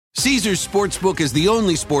Caesars Sportsbook is the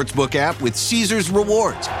only sportsbook app with Caesars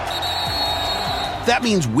Rewards. That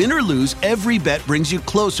means win or lose, every bet brings you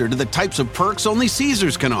closer to the types of perks only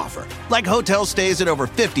Caesars can offer. Like hotel stays at over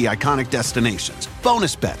 50 iconic destinations,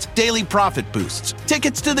 bonus bets, daily profit boosts,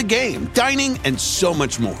 tickets to the game, dining, and so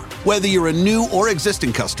much more. Whether you're a new or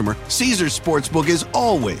existing customer, Caesars Sportsbook is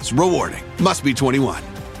always rewarding. Must be 21.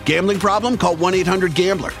 Gambling problem? Call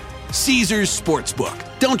 1-800-GAMBLER. Caesars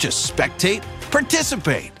Sportsbook. Don't just spectate,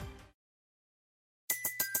 participate.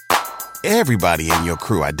 Everybody in your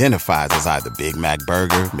crew identifies as either Big Mac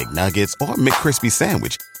Burger, McNuggets, or McCrispy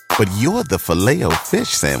Sandwich. But you're the Filet-O-Fish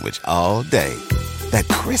Sandwich all day. That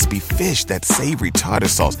crispy fish, that savory tartar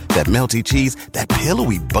sauce, that melty cheese, that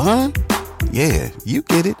pillowy bun. Yeah, you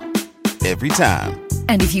get it. Every time.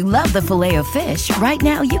 And if you love the Filet-O-Fish, right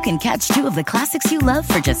now you can catch two of the classics you love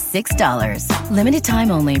for just $6. Limited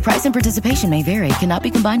time only. Price and participation may vary. Cannot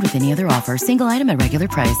be combined with any other offer. Single item at regular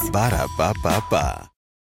price. Ba-da-ba-ba-ba.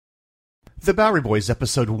 The Bowery Boys,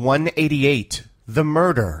 episode 188, The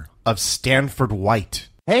Murder of Stanford White.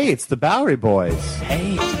 Hey, it's the Bowery Boys.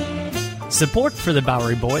 Hey. Support for the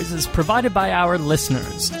Bowery Boys is provided by our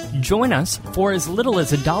listeners. Join us for as little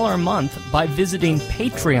as $1 a month by visiting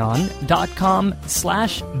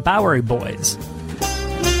patreon.com/Bowery Boys.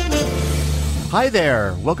 Hi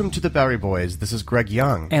there. Welcome to the Bowery Boys. This is Greg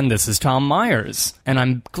Young. And this is Tom Myers. And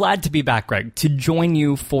I'm glad to be back, Greg, to join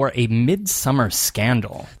you for a midsummer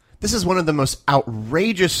scandal. This is one of the most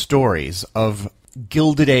outrageous stories of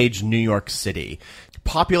Gilded Age New York City,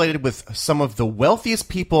 populated with some of the wealthiest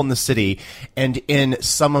people in the city and in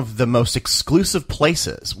some of the most exclusive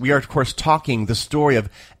places. We are, of course, talking the story of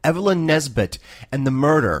Evelyn Nesbit and the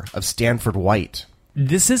murder of Stanford White.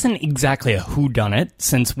 This isn't exactly a whodunit,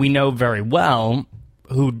 since we know very well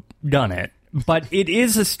who done it, but it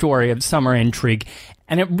is a story of summer intrigue.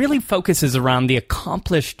 And it really focuses around the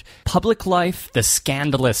accomplished public life, the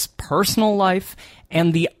scandalous personal life,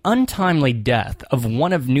 and the untimely death of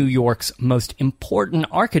one of New York's most important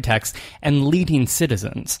architects and leading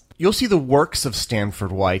citizens. You'll see the works of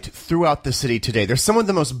Stanford White throughout the city today. They're some of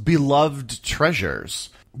the most beloved treasures.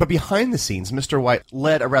 But behind the scenes, Mr. White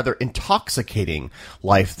led a rather intoxicating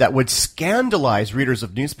life that would scandalize readers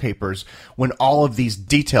of newspapers when all of these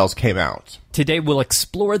details came out. Today we'll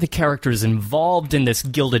explore the characters involved in this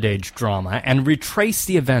Gilded Age drama and retrace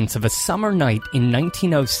the events of a summer night in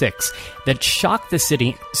 1906 that shocked the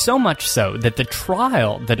city, so much so that the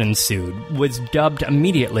trial that ensued was dubbed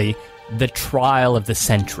immediately the Trial of the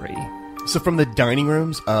Century. So from the dining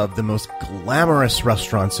rooms of the most glamorous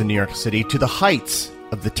restaurants in New York City to the heights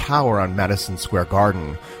of the tower on Madison Square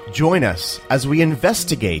Garden, join us as we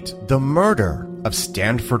investigate the murder of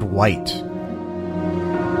Stanford White.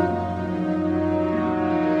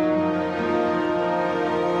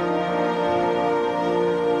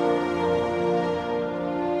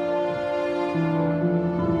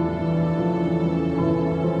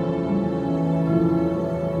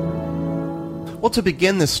 Well, to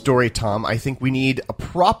begin this story, Tom, I think we need a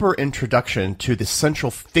proper introduction to the central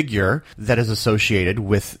figure that is associated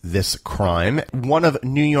with this crime, one of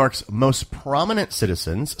New York's most prominent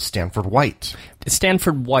citizens, Stanford White.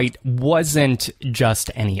 Stanford White wasn't just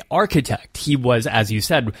any architect. He was, as you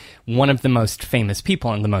said, one of the most famous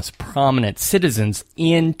people and the most prominent citizens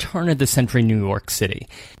in turn-of-the-century New York City.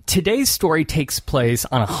 Today's story takes place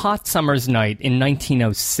on a hot summer's night in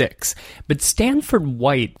 1906, but Stanford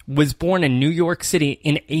White was born in New York City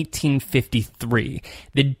in 1853.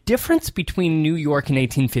 The difference between New York in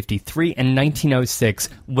 1853 and 1906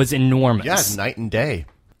 was enormous. Yeah, night and day.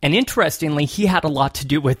 And interestingly, he had a lot to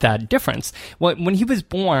do with that difference. When he was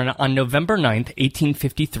born on November 9th,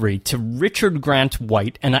 1853, to Richard Grant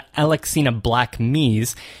White and Alexina Black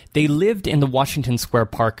Mies, they lived in the Washington Square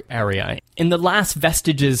Park area, in the last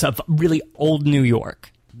vestiges of really old New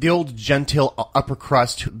York. The old genteel upper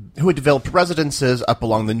crust who had developed residences up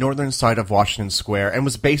along the northern side of Washington Square, and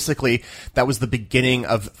that was the beginning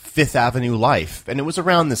of Fifth Avenue life. And it was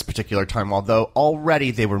around this particular time, although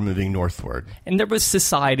already they were moving northward. And there was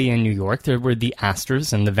society in New York. There were the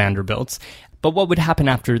Astors and the Vanderbilts. But what would happen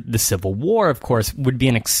after the Civil War, of course, would be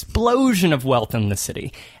an explosion of wealth in the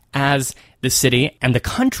city, as the city and the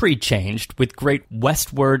country changed with great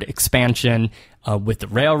westward expansion, with the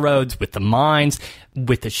railroads, with the mines,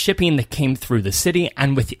 with the shipping that came through the city,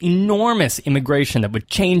 and with enormous immigration that would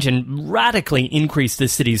change and radically increase the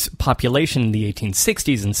city's population in the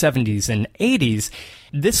 1860s and 70s and 80s.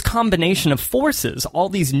 This combination of forces, all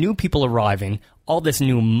these new people arriving, all this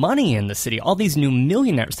new money in the city, all these new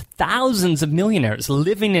millionaires, thousands of millionaires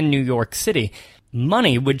living in New York City,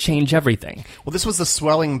 money would change everything. Well, this was the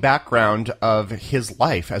swelling background of his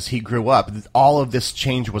life as he grew up. All of this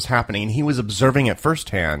change was happening, and he was observing it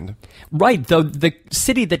firsthand. Right, though the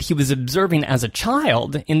city that he was observing as a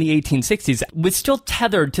child in the 1860s was still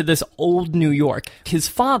tethered to this old New York. His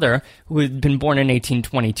father, who had been born in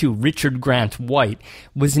 1822, Richard Grant White,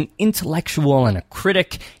 was an intellectual and a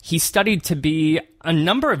critic. He studied to be a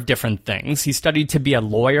number of different things. He studied to be a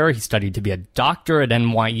lawyer, he studied to be a doctor at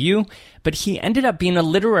NYU, but he ended up being a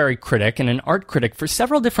literary critic and an art critic for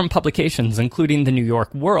several different publications, including the New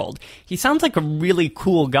York World. He sounds like a really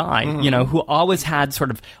cool guy, who always had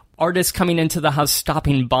sort of artists coming into the house,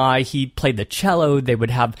 stopping by. He played the cello. They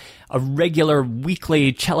would have a regular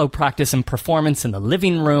weekly cello practice and performance in the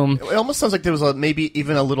living room. It almost sounds like there was maybe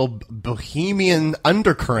even a little bohemian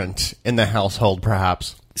undercurrent in the household,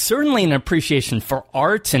 perhaps. Certainly an appreciation for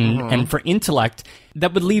art and for intellect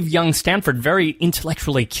that would leave young Stanford very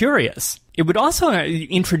intellectually curious. It would also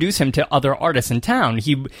introduce him to other artists in town.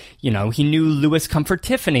 He knew Louis Comfort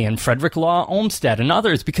Tiffany and Frederick Law Olmsted and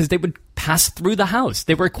others because they would pass through the house.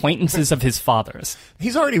 They were acquaintances of his father's.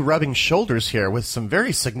 He's already rubbing shoulders here with some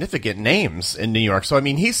very significant names in New York. So, I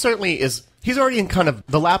mean, he certainly is... He's already in kind of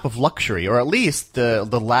the lap of luxury, or at least the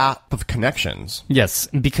lap of connections. Yes,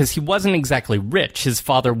 because he wasn't exactly rich. His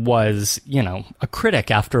father was, a critic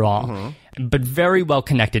after all, but very well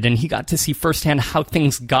connected, and he got to see firsthand how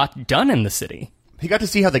things got done in the city. He got to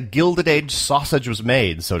see how the Gilded Age sausage was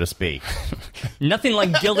made, so to speak. Nothing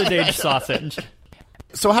like Gilded Age sausage.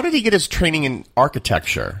 So how did he get his training in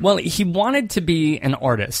architecture? Well, he wanted to be an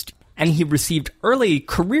artist. And he received early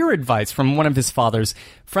career advice from one of his father's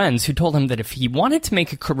friends who told him that if he wanted to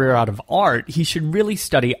make a career out of art, he should really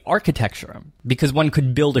study architecture, because one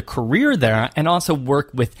could build a career there and also work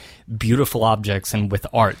with beautiful objects and with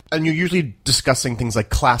art. And you're usually discussing things like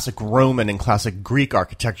classic Roman and classic Greek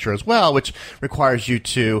architecture as well, which requires you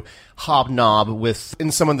to hobnob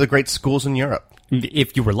in some of the great schools in Europe.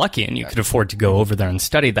 If you were lucky and you could afford to go over there and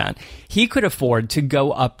study that. He could afford to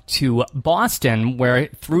go up to Boston, where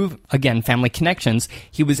through, again, family connections,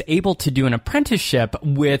 he was able to do an apprenticeship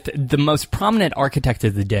with the most prominent architect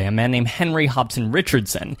of the day, a man named Henry Hobson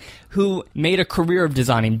Richardson, who made a career of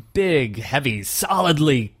designing big, heavy,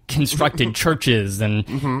 solidly constructed churches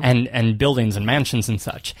and buildings and mansions and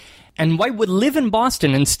such. And White would live in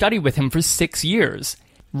Boston and study with him for 6 years.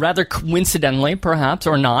 Rather coincidentally, perhaps,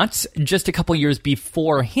 or not, just a couple years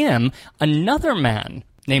before him, another man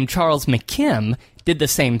named Charles McKim did the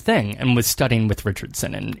same thing and was studying with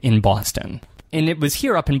Richardson in Boston. And it was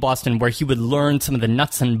here up in Boston where he would learn some of the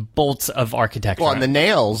nuts and bolts of architecture. Well, and the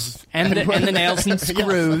nails. And the nails and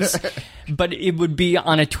screws. Yes. But it would be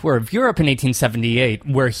on a tour of Europe in 1878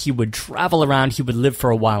 where he would travel around. He would live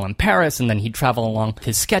for a while in Paris, and then he'd travel along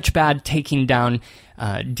his sketchpad, taking down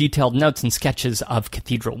detailed notes and sketches of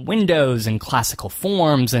cathedral windows and classical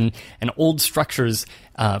forms and old structures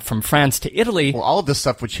from France to Italy. Well, all of this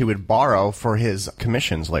stuff which he would borrow for his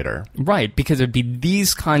commissions later. Right, because it would be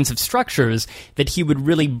these kinds of structures that he would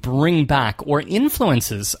really bring back, or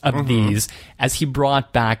influences of these, as he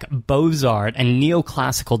brought back Beaux-Arts and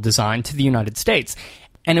neoclassical design to the United States.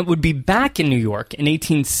 And it would be back in New York in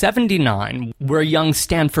 1879 where young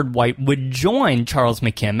Stanford White would join Charles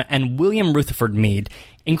McKim and William Rutherford Mead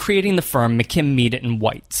in creating the firm McKim, Mead &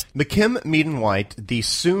 White. McKim, Mead & White, the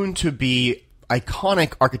soon-to-be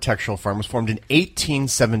iconic architectural firm, was formed in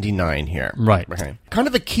 1879 here. Right. Kind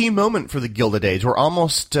of a key moment for the Gilded Age. We're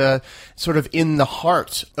almost sort of in the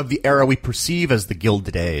heart of the era we perceive as the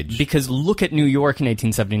Gilded Age. Because look at New York in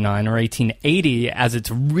 1879 or 1880 as it's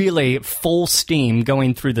really full steam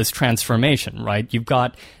going through this transformation, right? You've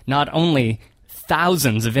got not only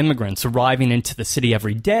thousands of immigrants arriving into the city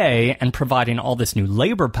every day and providing all this new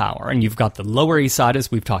labor power, and you've got the Lower East Side,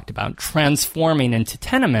 as we've talked about, transforming into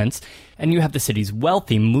tenements, and you have the city's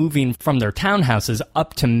wealthy moving from their townhouses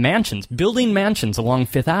up to mansions, building mansions along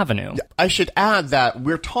Fifth Avenue. I should add that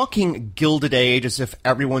we're talking Gilded Age as if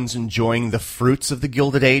everyone's enjoying the fruits of the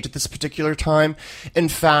Gilded Age at this particular time. In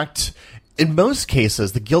fact, in most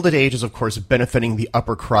cases, the Gilded Age is, of course, benefiting the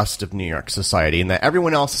upper crust of New York society, and that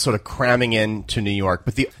everyone else is sort of cramming into New York.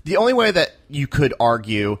 But the only way that you could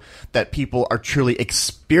argue that people are truly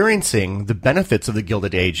experiencing the benefits of the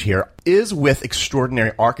Gilded Age here is with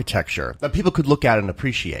extraordinary architecture that people could look at and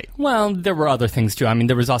appreciate. Well, there were other things, too. I mean,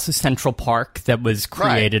 there was also Central Park that was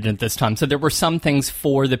created at this time. So there were some things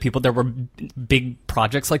for the people. There were big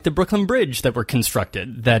projects like the Brooklyn Bridge that were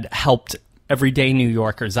constructed that helped everyday New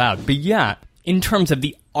Yorkers out. But yeah, in terms of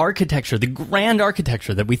the architecture, the grand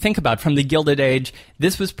architecture that we think about from the Gilded Age,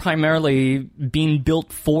 this was primarily being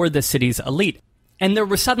built for the city's elite. And there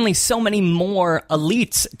were suddenly so many more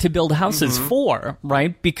elites to build houses for,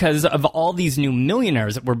 right? Because of all these new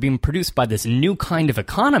millionaires that were being produced by this new kind of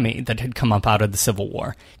economy that had come up out of the Civil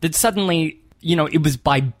War, that suddenly, it was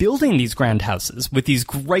by building these grand houses with these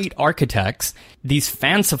great architects, these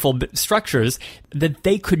fanciful structures, that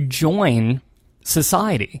they could join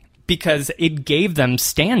society. Because it gave them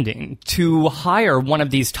standing to hire one of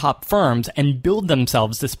these top firms and build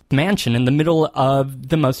themselves this mansion in the middle of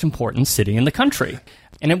the most important city in the country.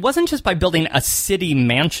 And it wasn't just by building a city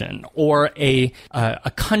mansion or a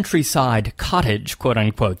countryside cottage, quote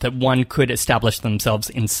unquote, that one could establish themselves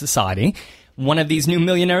in society. One of these new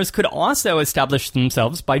millionaires could also establish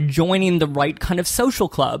themselves by joining the right kind of social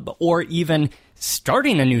club or even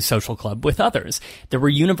starting a new social club with others. There were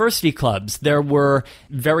university clubs, there were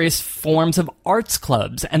various forms of arts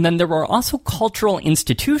clubs, and then there were also cultural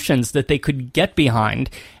institutions that they could get behind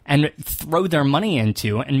and throw their money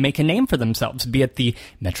into and make a name for themselves, be it the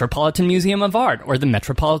Metropolitan Museum of Art or the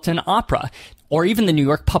Metropolitan Opera, or even the New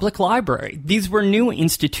York Public Library. These were new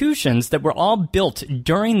institutions that were all built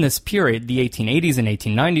during this period, the 1880s and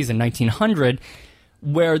 1890s and 1900,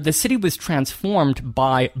 where the city was transformed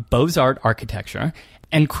by Beaux-Arts architecture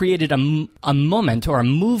and created a moment or a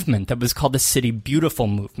movement that was called the City Beautiful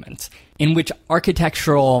movement, in which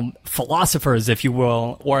architectural philosophers, if you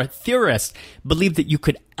will, or theorists believed that you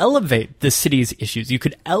could elevate the city's issues, you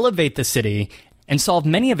could elevate the city and solve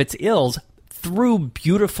many of its ills through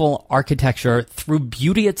beautiful architecture, through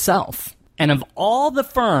beauty itself. And of all the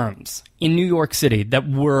firms in New York City that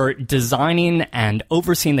were designing and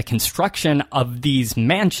overseeing the construction of these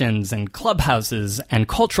mansions and clubhouses and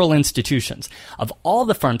cultural institutions, of all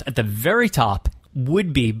the firms at the very top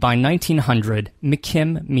would be, by 1900,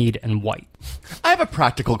 McKim, Mead, and White. I have a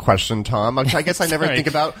practical question, Tom, which I guess I never think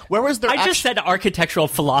about. Where was their I just said architectural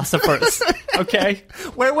philosophers, okay?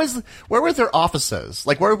 Where were their offices?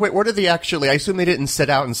 Like, where did they actually... I assume they didn't sit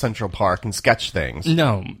out in Central Park and sketch things.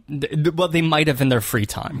 No. Well, they might have in their free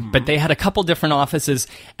time, but they had a couple different offices.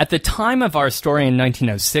 At the time of our story in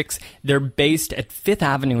 1906, they're based at 5th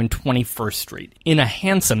Avenue and 21st Street in a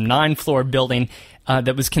handsome 9-floor building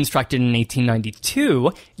that was constructed in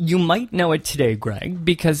 1892. You might know it today, Greg,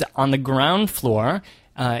 because on the ground floor,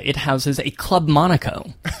 it houses a Club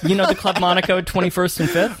Monaco. You know the Club Monaco at 21st and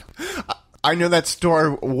 5th? I know that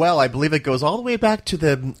store well. I believe it goes all the way back to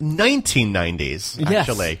the 1990s,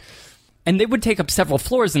 actually. Yes. And they would take up several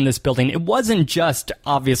floors in this building. It wasn't just,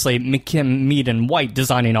 obviously, McKim, Mead, and White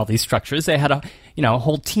designing all these structures. They had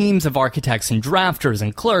whole teams of architects and drafters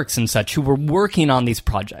and clerks and such who were working on these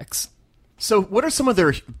projects. So what are some of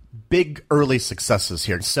their big early successes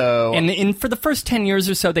here? And for the first 10 years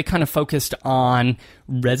or so, they kind of focused on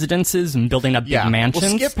residences and building up big mansions.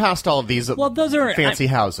 We'll skip past all of these those are fancy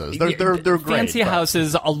houses. They're great. Fancy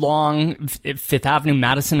houses along Fifth Avenue,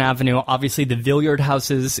 Madison Avenue, obviously the Villiard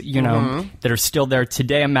houses, that are still there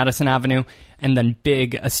today on Madison Avenue, and then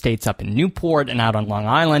big estates up in Newport and out on Long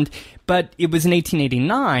Island. But it was in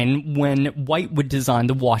 1889 when White would design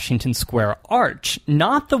the Washington Square Arch,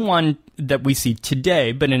 not the one that we see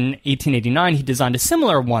today, but in 1889 he designed a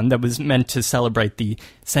similar one that was meant to celebrate the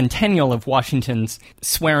centennial of Washington's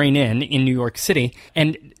swearing in New York City.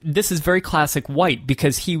 And this is very classic White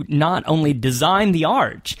because he not only designed the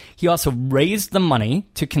arch, he also raised the money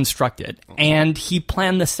to construct it, and he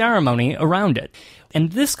planned the ceremony around it.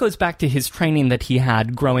 And this goes back to his training that he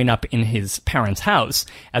had growing up in his parents' house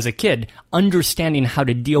as a kid, understanding how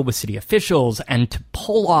to deal with city officials and to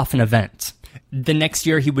pull off an event. The next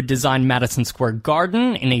year, he would design Madison Square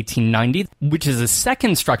Garden in 1890, which is a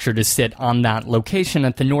second structure to sit on that location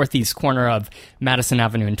at the northeast corner of Madison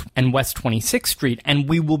Avenue and West 26th Street. And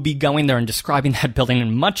we will be going there and describing that building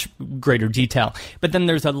in much greater detail. But then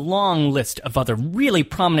there's a long list of other really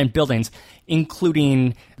prominent buildings,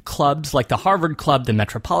 including clubs like the Harvard Club, the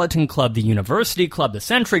Metropolitan Club, the University Club, the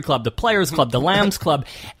Century Club, the Players Club, the Lambs Club.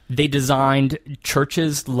 They designed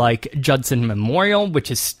churches like Judson Memorial, which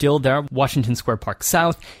is still there, Washington Square Park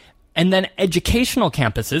South. And then educational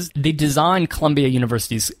campuses. They designed Columbia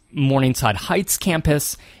University's Morningside Heights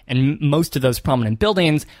campus and most of those prominent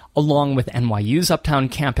buildings, along with NYU's Uptown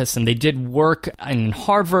campus. And they did work in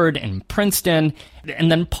Harvard and Princeton. And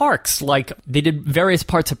then parks, like they did various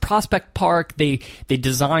parts of Prospect Park. They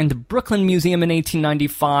designed the Brooklyn Museum in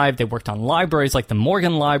 1895. They worked on libraries like the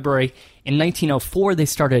Morgan Library. In 1904, they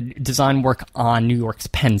started design work on New York's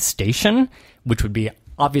Penn Station, which would be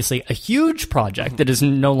obviously a huge project that is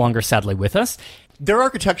no longer sadly with us. Their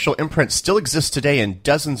architectural imprint still exists today in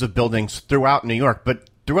dozens of buildings throughout New York, but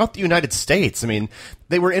throughout the United States. I mean,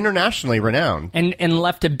 they were internationally renowned. And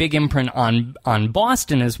left a big imprint on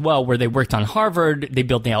Boston as well, where they worked on Harvard, they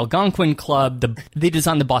built the Algonquin Club, they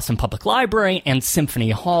designed the Boston Public Library and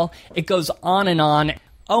Symphony Hall. It goes on and on.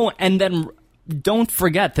 Oh, and then don't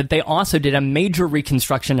forget that they also did a major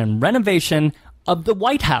reconstruction and renovation of the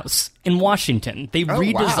White House in Washington. They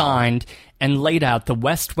redesigned and laid out the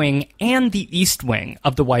West Wing and the East Wing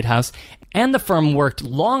of the White House, and the firm worked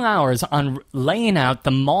long hours on laying out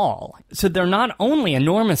the mall. So they're not only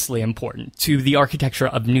enormously important to the architecture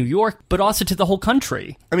of New York, but also to the whole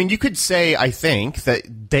country. I mean, you could say, I think, that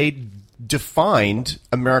they defined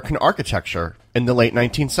American architecture in the late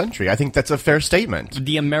 19th century. I think that's a fair statement.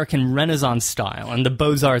 The American Renaissance style and the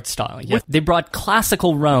Beaux-Arts style. Yeah. They brought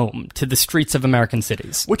classical Rome to the streets of American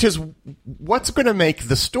cities. Which is what's going to make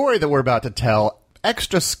the story that we're about to tell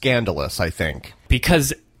extra scandalous, I think.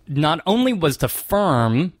 Because not only was the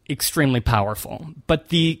firm extremely powerful, but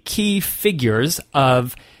the key figures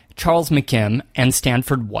of Charles McKim and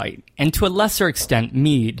Stanford White, and to a lesser extent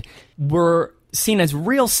Meade, were seen as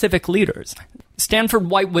real civic leaders. Stanford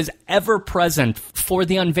White was ever present for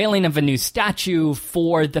the unveiling of a new statue,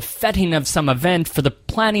 for the feting of some event, for the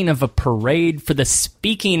planning of a parade, for the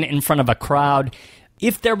speaking in front of a crowd.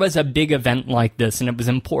 If there was a big event like this and it was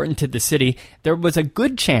important to the city, there was a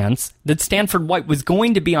good chance that Stanford White was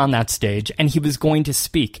going to be on that stage and he was going to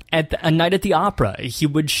speak. At a night at the opera, he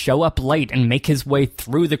would show up late and make his way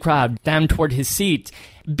through the crowd down toward his seat.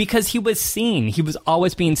 Because he was seen. He was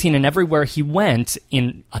always being seen, and everywhere he went,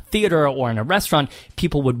 in a theater or in a restaurant,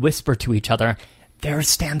 people would whisper to each other, "There's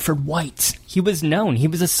Stanford White." He was known. He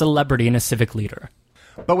was a celebrity and a civic leader.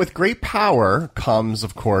 But with great power comes,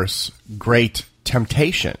 of course, great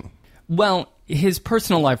temptation. Well, his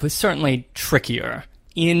personal life was certainly trickier.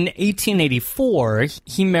 In 1884,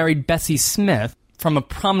 he married Bessie Smith from a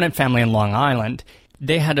prominent family in Long Island.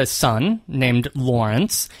 They had a son named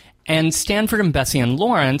Lawrence, and Stanford and Bessie and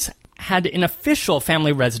Lawrence had an official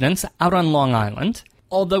family residence out on Long Island,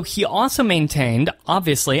 although he also maintained,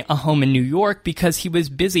 obviously, a home in New York because he was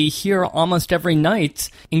busy here almost every night,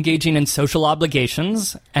 engaging in social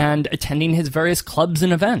obligations and attending his various clubs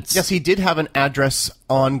and events. Yes, he did have an address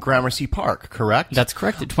on Gramercy Park, correct? That's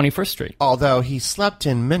correct, at 21st Street. Although he slept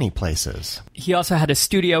in many places. He also had a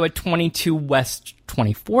studio at 22 West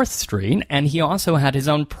 24th Street, and he also had his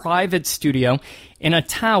own private studio in a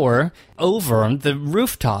tower over the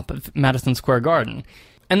rooftop of Madison Square Garden.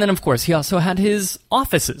 And then, of course, he also had his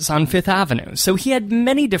offices on Fifth Avenue. So he had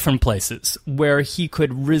many different places where he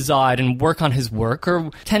could reside and work on his work or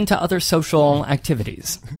tend to other social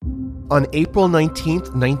activities. On April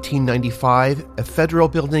 19th, 1995, a federal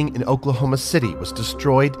building in Oklahoma City was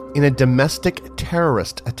destroyed in a domestic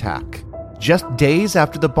terrorist attack. Just days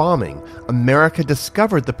after the bombing, America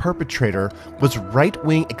discovered the perpetrator was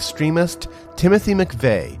right-wing extremist Timothy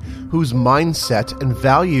McVeigh, whose mindset and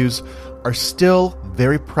values are still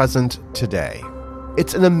very present today.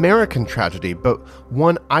 It's an American tragedy, but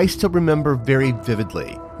one I still remember very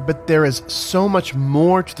vividly. But there is so much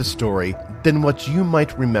more to the story than what you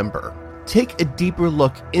might remember. Take a deeper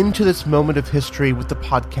look into this moment of history with the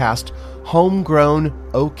podcast Homegrown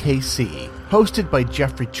OKC, hosted by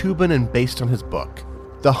Jeffrey Toobin and based on his book.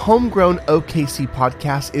 The Homegrown OKC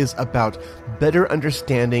podcast is about better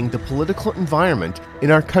understanding the political environment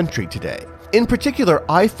in our country today. In particular,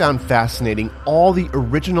 I found fascinating all the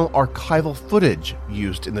original archival footage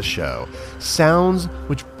used in the show, sounds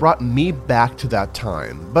which brought me back to that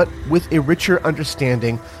time, but with a richer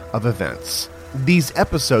understanding of events. These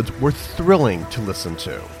episodes were thrilling to listen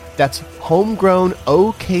to. That's Homegrown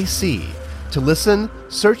OKC. To listen,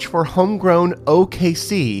 search for Homegrown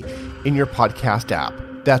OKC in your podcast app.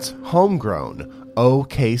 That's Homegrown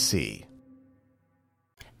OKC.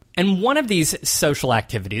 And one of these social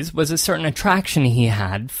activities was a certain attraction he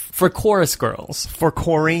had for chorus girls. For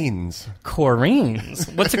choreens.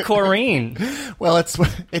 Choreens? What's a choreen? Well, it's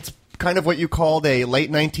kind of what you called a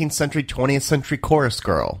late 19th century, 20th century chorus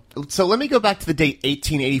girl. So let me go back to the date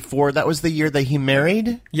 1884. That was the year that he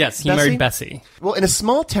married? Yes, he married Bessie. Well, in a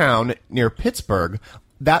small town near Pittsburgh,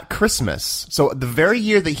 that Christmas, so the very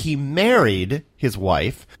year that he married his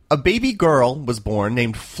wife, a baby girl was born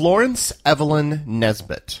named Florence Evelyn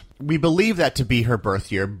Nesbit. We believe that to be her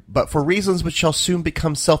birth year, but for reasons which shall soon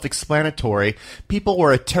become self-explanatory, people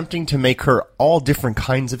were attempting to make her all different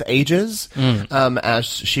kinds of ages as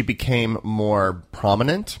she became more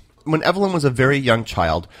prominent. When Evelyn was a very young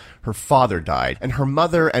child, her father died, and her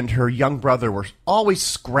mother and her young brother were always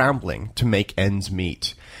scrambling to make ends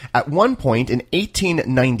meet. At one point, in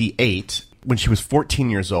 1898, when she was 14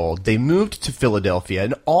 years old, they moved to Philadelphia,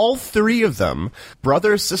 and all three of them,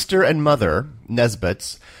 brother, sister, and mother,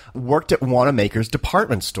 Nesbitts, worked at Wanamaker's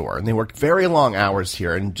department store. And they worked very long hours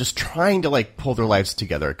here and just trying to, like, pull their lives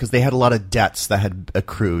together because they had a lot of debts that had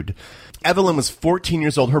accrued. Evelyn was 14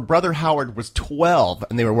 years old. Her brother Howard was 12,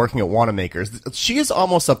 and they were working at Wanamaker's. She is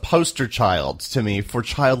almost a poster child to me for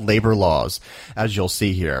child labor laws, as you'll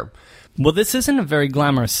see here. Well, this isn't a very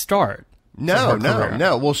glamorous start. No.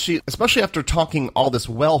 Well, she, especially after talking all this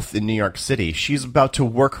wealth in New York City, she's about to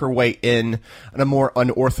work her way in a more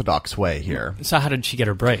unorthodox way here. So how did she get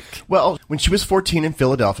her break? Well, when she was 14 in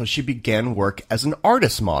Philadelphia, she began work as an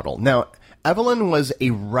artist model. Now, Evelyn was a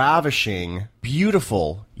ravishing,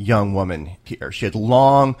 beautiful young woman here. She had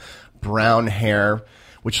long, brown hair,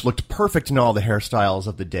 which looked perfect in all the hairstyles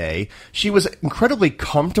of the day. She was incredibly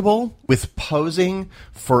comfortable with posing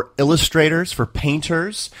for illustrators, for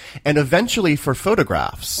painters, and eventually for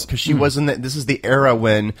photographs. Because she was this is the era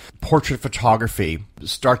when portrait photography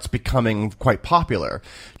starts becoming quite popular.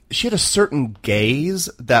 She had a certain gaze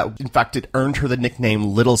that, in fact, it earned her the nickname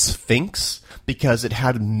Little Sphinx because it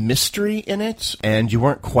had mystery in it, and you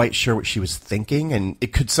weren't quite sure what she was thinking, and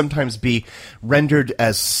it could sometimes be rendered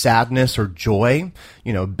as sadness or joy,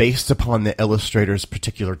 based upon the illustrator's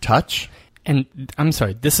particular touch. And I'm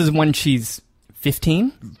sorry, this is when she's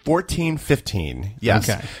 15? 14, 15, yes.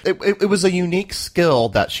 Okay. It was a unique skill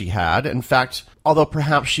that she had. In fact, although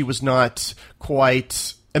perhaps she was not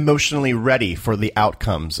quite emotionally ready for the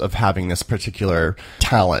outcomes of having this particular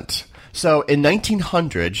talent. So in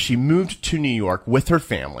 1900, she moved to New York with her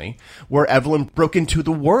family, where Evelyn broke into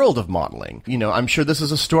the world of modeling. I'm sure this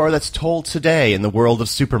is a story that's told today in the world of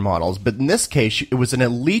supermodels, but in this case, it was an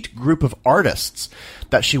elite group of artists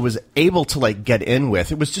that she was able to, get in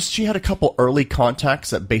with. It was just she had a couple early contacts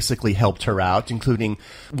that basically helped her out, including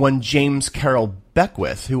one James Carroll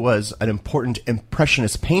Beckwith, who was an important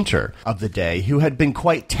impressionist painter of the day, who had been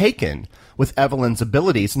quite taken with Evelyn's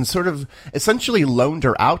abilities and sort of essentially loaned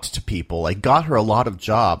her out to people, got her a lot of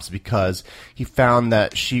jobs because he found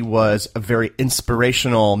that she was a very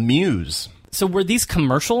inspirational muse. So were these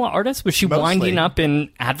commercial artists? Was she Mostly. Winding up in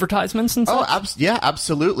advertisements and such? Oh, yeah,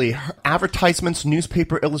 absolutely. Her advertisements,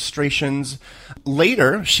 newspaper illustrations.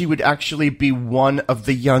 Later, she would actually be one of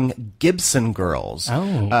the young Gibson girls.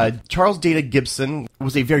 Oh. Charles Dana Gibson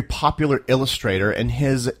was a very popular illustrator, and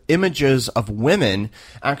his images of women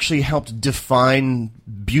actually helped define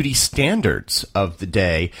beauty standards of the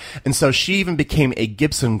day. And so she even became a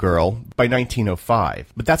Gibson girl by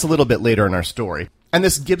 1905. But that's a little bit later in our story. And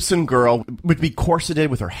this Gibson girl would be corseted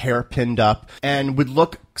with her hair pinned up and would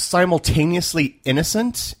look simultaneously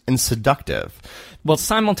innocent and seductive. Well,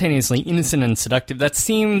 simultaneously innocent and seductive, that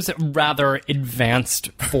seems rather advanced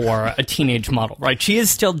for a teenage model, right? She is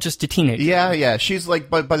still just a teenager. Yeah. She's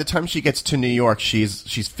by the time she gets to New York, she's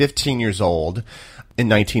 15 years old in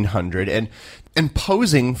 1900. And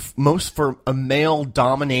posing most for a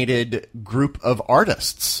male-dominated group of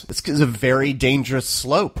artists. This is a very dangerous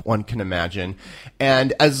slope, one can imagine.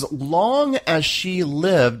 And as long as she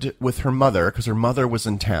lived with her mother, because her mother was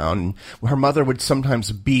in town, her mother would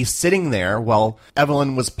sometimes be sitting there while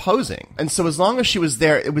Evelyn was posing. And so as long as she was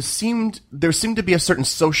there, there seemed to be a certain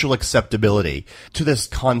social acceptability to this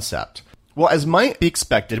concept. Well, as might be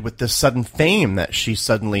expected with this sudden fame that she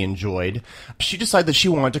suddenly enjoyed, she decided that she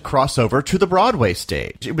wanted to cross over to the Broadway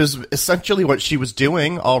stage. It was essentially what she was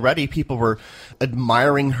doing already. People were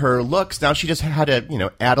admiring her looks. Now she just had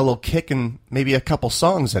to, add a little kick and maybe a couple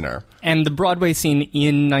songs in her. And the Broadway scene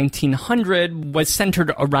in 1900 was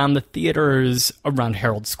centered around the theaters around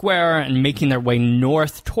Herald Square and making their way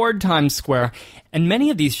north toward Times Square. And many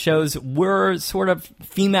of these shows were sort of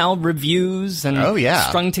female reviews and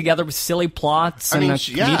strung together with silly plots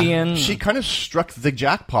comedian. Yeah, she kind of struck the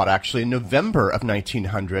jackpot, actually, in November of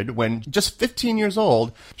 1900 when, just 15 years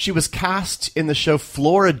old, she was cast in the show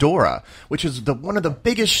Florodora, which was one of the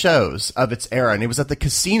biggest shows of its era, and it was at the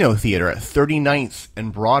Casino Theater at 39th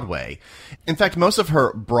and Broadway. In fact, most of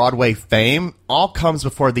her Broadway fame all comes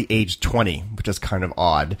before the age 20, which is kind of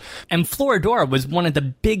odd. And Florodora was one of the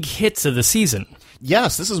big hits of the season.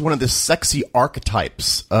 Yes, this is one of the sexy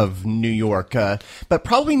archetypes of New York, but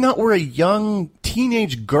probably not where a young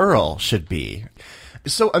teenage girl should be.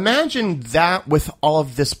 So imagine that with all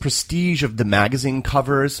of this prestige of the magazine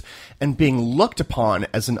covers and being looked upon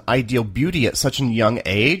as an ideal beauty at such a young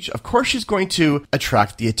age. Of course, she's going to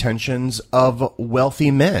attract the attentions of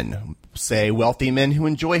wealthy men, say wealthy men who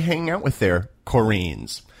enjoy hanging out with their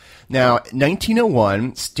Coreens. Now,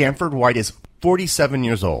 1901, Stanford White is 47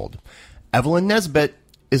 years old. Evelyn Nesbit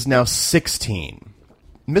is now 16.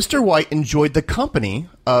 Mr. White enjoyed the company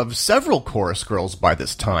of several chorus girls by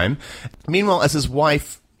this time. Meanwhile, as his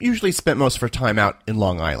wife usually spent most of her time out in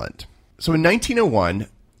Long Island. So in 1901,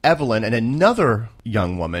 Evelyn and another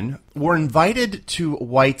young woman were invited to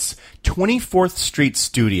White's 24th Street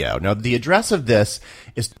studio. Now, the address of this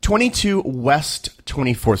is 22 West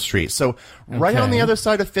 24th Street. So right on the other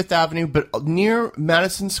side of Fifth Avenue, but near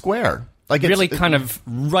Madison Square. Like really kind of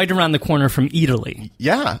right around the corner from Italy.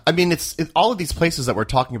 Yeah. I mean, all of these places that we're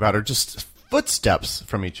talking about are just footsteps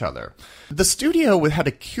from each other. The studio had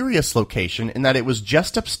a curious location in that it was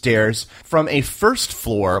just upstairs from a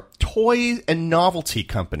first-floor toy and novelty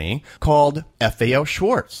company called FAO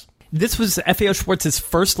Schwartz. This was FAO Schwartz's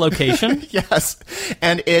first location? Yes.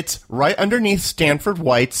 And it's right underneath Stanford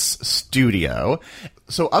White's studio.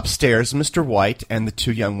 So upstairs, Mr. White and the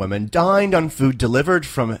two young women dined on food delivered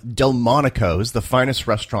from Delmonico's, the finest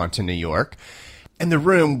restaurant in New York, and the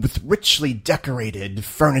room with richly decorated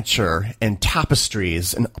furniture and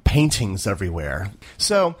tapestries and paintings everywhere.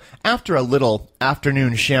 So after a little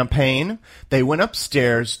afternoon champagne, they went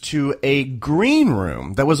upstairs to a green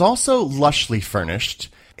room that was also lushly furnished.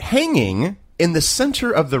 Hanging in the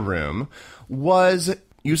center of the room was,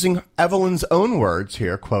 using Evelyn's own words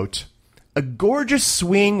here, quote, a gorgeous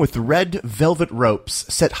swing with red velvet ropes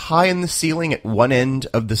set high in the ceiling at one end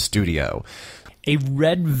of the studio. A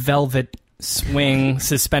red velvet swing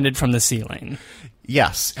suspended from the ceiling.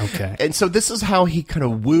 Yes. Okay. And so this is how he kind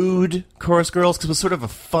of wooed chorus girls, because it was sort of a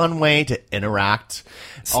fun way to interact.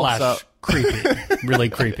 / Also, creepy. Really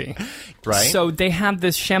creepy. Right. So they have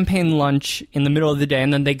this champagne lunch in the middle of the day,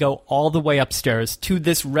 and then they go all the way upstairs to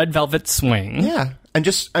this red velvet swing. Yeah. And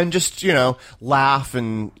just laugh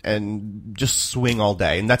and just swing all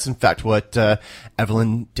day. And that's, in fact, what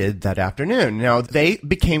Evelyn did that afternoon. Now, they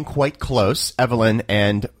became quite close, Evelyn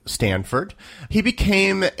and Stanford. He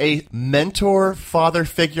became a mentor, father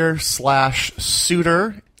figure /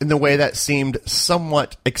 suitor in the way that seemed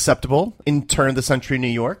somewhat acceptable in turn of the century New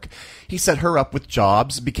York. He set her up with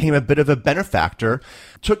jobs, became a bit of a benefactor,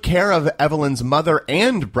 took care of Evelyn's mother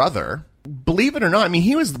and brother. Believe it or not, I mean,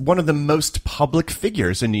 he was one of the most public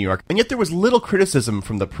figures in New York, and yet there was little criticism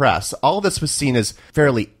from the press. All this was seen as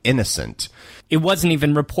fairly innocent. It wasn't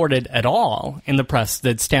even reported at all in the press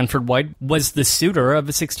that Stanford White was the suitor of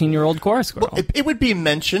a 16-year-old chorus girl. Well, it would be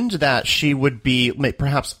mentioned that she would be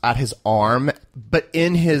perhaps at his arm, but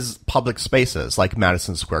in his public spaces, like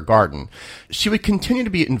Madison Square Garden. She would continue to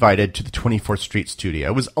be invited to the 24th Street studio.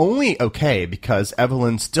 It was only okay because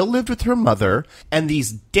Evelyn still lived with her mother, and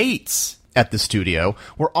these dates at the studio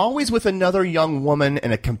were always with another young woman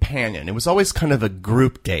and a companion. It was always kind of a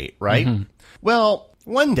group date, right? Mm-hmm. Well,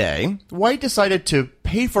 one day, White decided to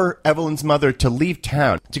pay for Evelyn's mother to leave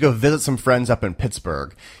town to go visit some friends up in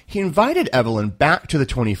Pittsburgh. He invited Evelyn back to the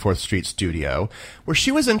 24th Street studio, where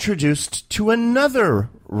she was introduced to another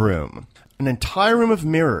room, an entire room of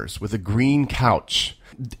mirrors with a green couch.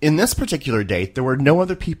 In this particular date, there were no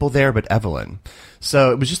other people there but Evelyn.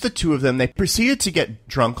 So it was just the two of them. They proceeded to get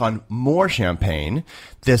drunk on more champagne,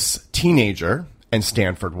 this teenager and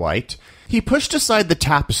Stanford White. He pushed aside the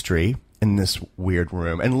tapestry in this weird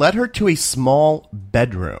room and led her to a small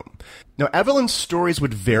bedroom. Now, Evelyn's stories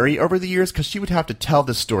would vary over the years because she would have to tell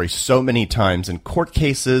this story so many times in court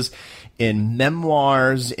cases, in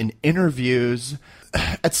memoirs, in interviews.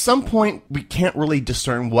 At some point, we can't really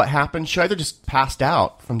discern what happened. She either just passed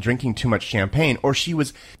out from drinking too much champagne, or she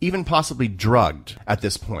was even possibly drugged at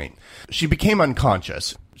this point. She became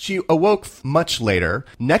unconscious. She awoke much later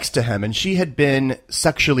next to him, and she had been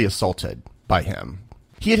sexually assaulted by him.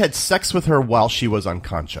 He had had sex with her while she was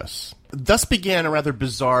unconscious. Thus began a rather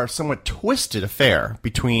bizarre, somewhat twisted affair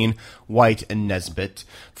between White and Nesbitt.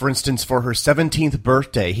 For instance, for her 17th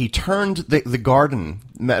birthday, he turned the garden,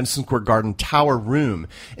 Madison Square Garden Tower room,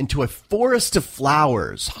 into a forest of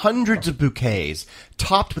flowers, hundreds of bouquets,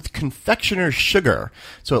 topped with confectioner's sugar,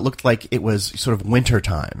 so it looked like it was sort of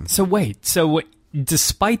wintertime. So wait,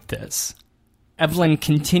 despite this, Evelyn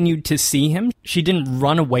continued to see him? She didn't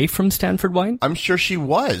run away from Stanford White? I'm sure she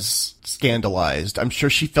was scandalized. I'm sure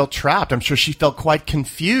she felt trapped. I'm sure she felt quite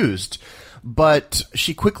confused. But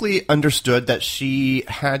she quickly understood that she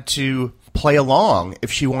had to play along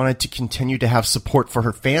if she wanted to continue to have support for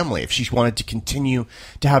her family, if she wanted to continue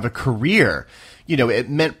to have a career. You know, it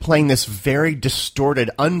meant playing this very distorted,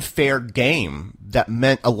 unfair game that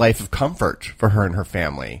meant a life of comfort for her and her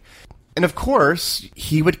family. And of course,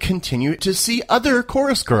 he would continue to see other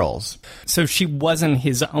chorus girls. So she wasn't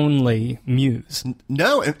his only muse?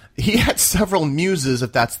 No, he had several muses,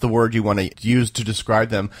 if that's the word you want to use to describe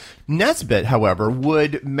them. Nesbitt, however,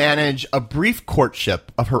 would manage a brief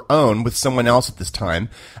courtship of her own with someone else at this time,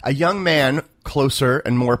 a young man closer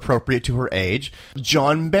and more appropriate to her age,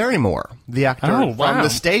 John Barrymore, the actor from the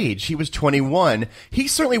stage. He was 21. He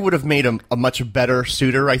certainly would have made a much better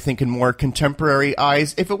suitor, I think, in more contemporary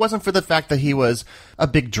eyes, if it wasn't for the fact that he was a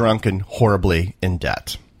big drunk and horribly in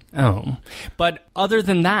debt. Oh. But other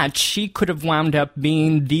than that, she could have wound up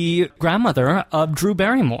being the grandmother of Drew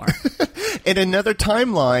Barrymore. In another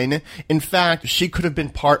timeline, in fact, she could have been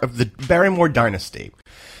part of the Barrymore dynasty.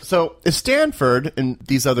 So, Stanford and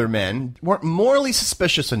these other men weren't morally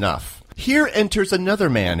suspicious enough. Here enters another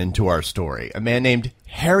man into our story, a man named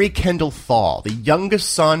Harry Kendall Thaw, the youngest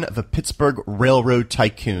son of a Pittsburgh railroad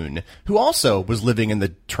tycoon, who also was living in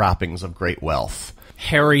the trappings of great wealth.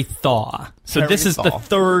 Harry Thaw. So this is the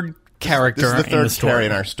third character in the story. This is the third character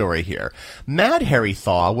in our story here. Mad Harry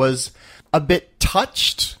Thaw was a bit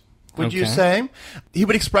touched, would you say? He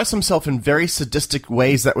would express himself in very sadistic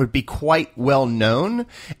ways that would be quite well known,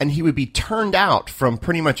 and he would be turned out from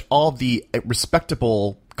pretty much all the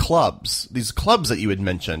respectable clubs, these clubs that you had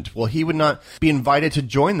mentioned. Well, he would not be invited to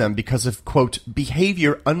join them because of, quote,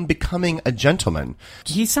 behavior unbecoming a gentleman.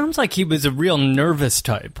 He sounds like he was a real nervous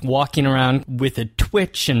type, walking around with a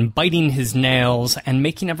twitch and biting his nails and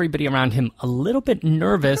making everybody around him a little bit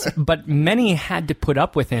nervous, but many had to put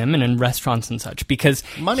up with him and in restaurants and such because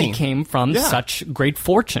he came from such great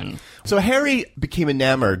fortune. So Harry became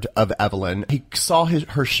enamored of Evelyn. He saw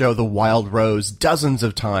her show The Wild Rose dozens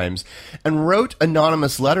of times and wrote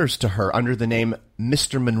anonymous letters to her under the name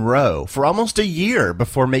Mr. Monroe for almost a year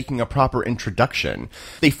before making a proper introduction.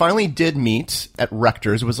 They finally did meet at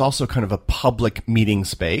Rector's. It was also kind of a public meeting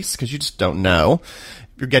space because you just don't know.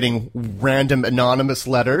 You're getting random anonymous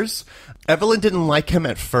letters. Evelyn didn't like him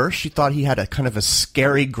at first. She thought he had a kind of a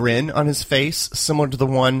scary grin on his face, similar to the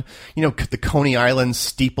one, the Coney Island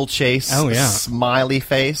steeplechase smiley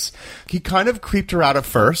face. He kind of creeped her out at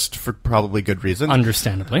first, for probably good reason.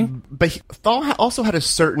 Understandably. But Thaw also had a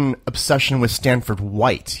certain obsession with Stanford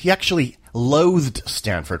White. He actually loathed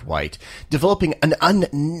Stanford White, developing an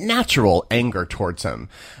unnatural anger towards him.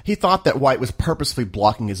 He thought that White was purposely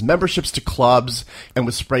blocking his memberships to clubs and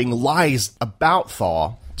was spreading lies about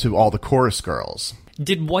Thaw to all the chorus girls.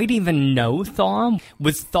 Did White even know Thaw?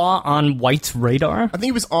 Was Thaw on White's radar? I think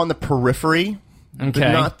he was on the periphery. Okay.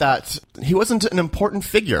 But not that he wasn't an important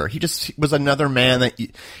figure. He just was another man that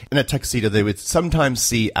in a tuxedo they would sometimes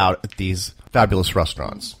see out at these fabulous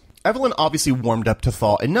restaurants. Evelyn obviously warmed up to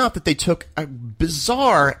Thaw enough that they took a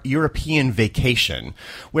bizarre European vacation,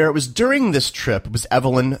 where it was during this trip, it was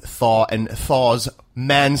Evelyn, Thaw, and Thaw's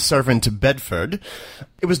manservant Bedford.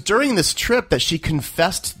 It was during this trip that she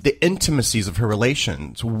confessed the intimacies of her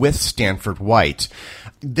relations with Stanford White.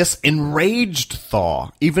 This enraged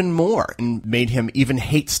Thaw even more and made him even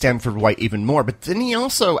hate Stanford White even more. But then he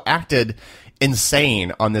also acted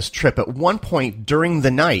insane on this trip. At one point during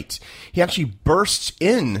the night, he actually burst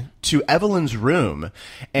in to Evelyn's room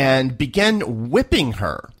and began whipping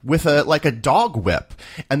her with a dog whip,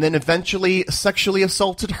 and then eventually sexually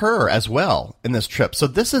assaulted her as well in this trip. So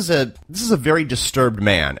this is a very disturbed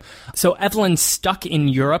man. So Evelyn's stuck in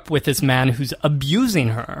Europe with this man who's abusing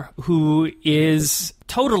her, who is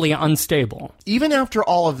totally unstable. Even after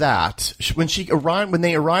all of that, when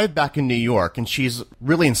they arrived back in New York, and she's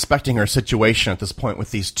really inspecting her situation at this point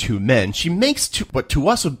with these two men, she makes what to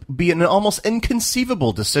us would be an almost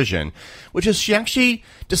inconceivable decision, which is she actually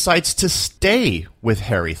decides to stay with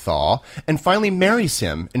Harry Thaw and finally marries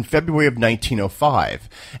him in February of 1905.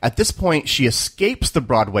 At this point, she escapes the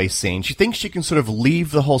Broadway scene. She thinks she can sort of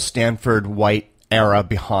leave the whole Stanford White era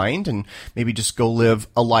behind and maybe just go live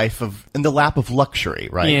a life in the lap of luxury,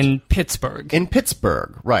 right? In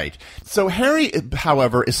Pittsburgh, right. So Harry,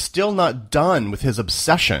 however, is still not done with his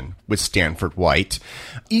obsession with Stanford White.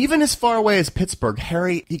 Even as far away as Pittsburgh,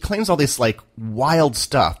 Harry, he claims all this wild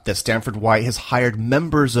stuff that Stanford White has hired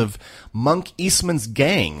members of Monk Eastman's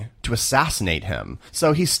gang to assassinate him.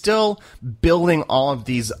 So he's still building all of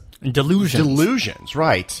these Delusions,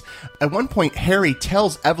 right. At one point, Harry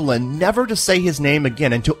tells Evelyn never to say his name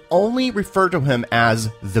again and to only refer to him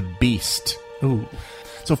as the Beast. Ooh.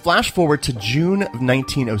 So flash forward to June of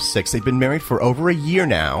 1906. They've been married for over a year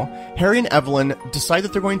now. Harry and Evelyn decide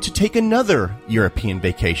that they're going to take another European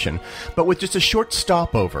vacation, but with just a short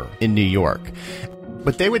stopover in New York.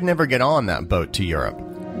 But they would never get on that boat to Europe.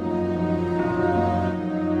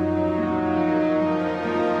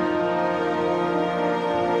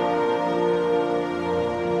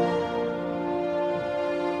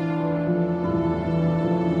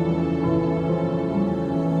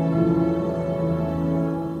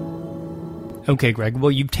 Okay, Greg,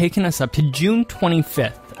 well, you've taken us up to June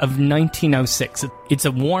 25th of 1906. It's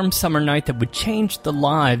a warm summer night that would change the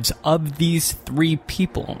lives of these three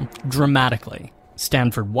people dramatically.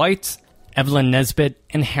 Stanford White, Evelyn Nesbit,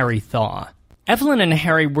 and Harry Thaw. Evelyn and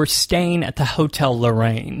Harry were staying at the Hotel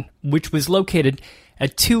Lorraine, which was located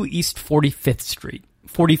at 2 East 45th Street,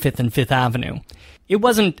 45th and 5th Avenue. It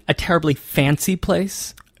wasn't a terribly fancy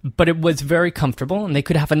place, but it was very comfortable, and they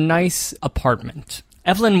could have a nice apartment.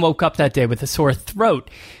 Evelyn woke up that day with a sore throat,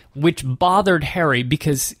 which bothered Harry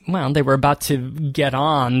because, well, they were about to get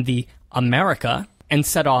on the America and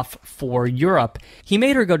set off for Europe. He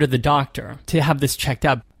made her go to the doctor to have this checked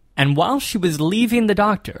out, and while she was leaving the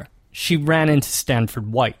doctor, she ran into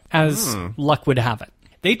Stanford White, as luck would have it.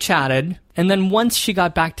 They chatted, and then once she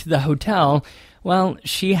got back to the hotel, well,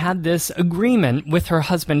 she had this agreement with her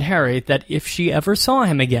husband Harry that if she ever saw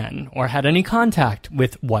him again or had any contact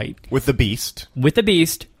with White... With the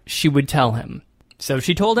Beast, she would tell him. So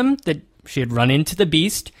she told him that she had run into the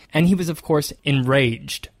Beast, and he was, of course,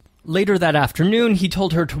 enraged. Later that afternoon, he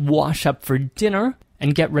told her to wash up for dinner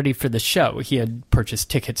and get ready for the show. He had purchased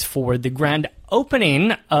tickets for the grand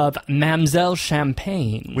opening of Mam'zelle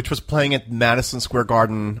Champagne, which was playing at Madison Square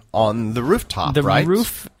Garden on the rooftop, right?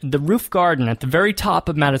 The roof garden at the very top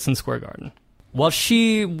of Madison Square Garden. While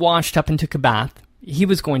she washed up and took a bath, he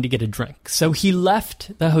was going to get a drink. So he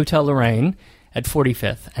left the Hotel Lorraine at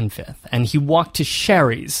 45th and 5th, and he walked to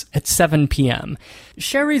Sherry's at 7 p.m.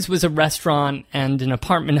 Sherry's was a restaurant and an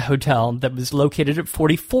apartment hotel that was located at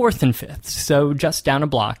 44th and 5th, so just down a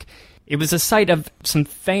block. It was a site of some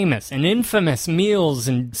famous and infamous meals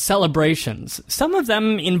and celebrations, some of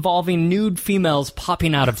them involving nude females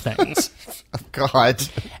popping out of things. God.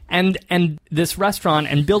 And this restaurant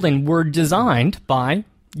and building were designed by,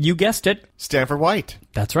 you guessed it, Stanford White.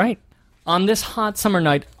 That's right. On this hot summer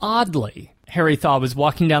night, oddly, Harry Thaw was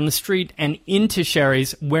walking down the street and into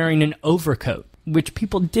Sherry's wearing an overcoat, which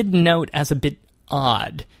people did note as a bit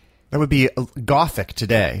odd. That would be gothic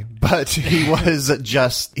today, but he was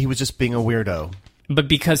just being a weirdo. But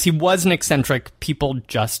because he was an eccentric, people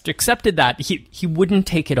just accepted that. He wouldn't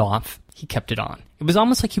take it off. He kept it on. It was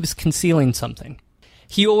almost like he was concealing something.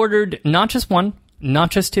 He ordered not just one,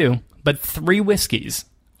 not just two, but 3 whiskeys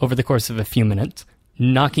over the course of a few minutes,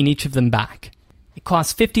 knocking each of them back. It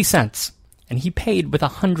cost 50 cents. And he paid with a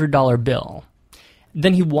 $100 bill.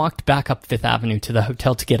 Then he walked back up 5th Avenue to the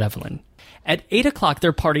hotel to get Evelyn. At 8 o'clock,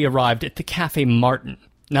 their party arrived at the Cafe Martin.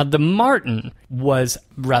 Now, the Martin was a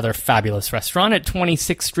rather fabulous restaurant at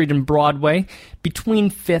 26th Street and Broadway, between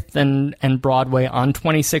 5th and Broadway on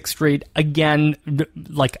 26th Street. Again,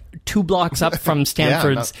 like 2 blocks up from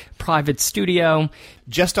Stanford's private studio.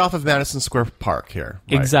 Just off of Madison Square Park here.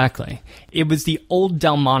 Right? Exactly. It was the old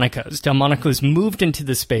Delmonico's. Delmonico's moved into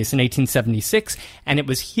the space in 1876, and it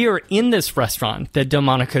was here in this restaurant that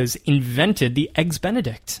Delmonico's invented the Eggs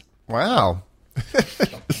Benedict. Wow.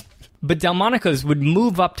 But Delmonico's would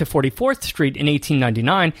move up to 44th Street in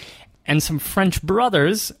 1899, and some French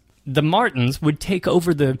brothers, the Martins, would take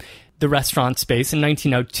over the restaurant space in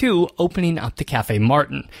 1902, opening up the Cafe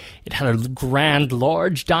Martin. It had a grand,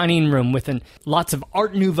 large dining room with lots of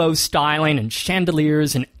Art Nouveau styling and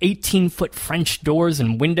chandeliers and 18-foot French doors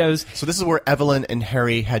and windows. So this is where Evelyn and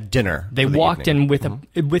Harry had dinner. They walked in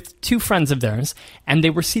with 2 friends of theirs, and they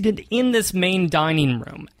were seated in this main dining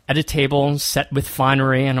room at a table set with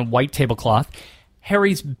finery and a white tablecloth.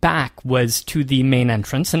 Harry's back was to the main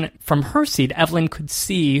entrance, and from her seat, Evelyn could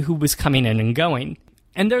see who was coming in and going.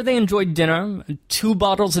 And there they enjoyed dinner, 2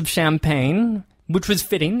 bottles of champagne, which was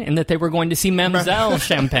fitting in that they were going to see Mam'zelle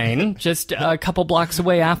Champagne just a couple blocks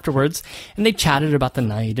away afterwards. And they chatted about the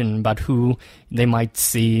night and about who they might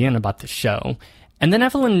see and about the show. And then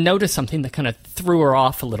Evelyn noticed something that kind of threw her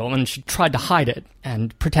off a little, and she tried to hide it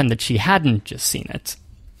and pretend that she hadn't just seen it.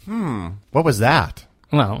 What was that?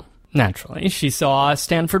 Well, naturally, she saw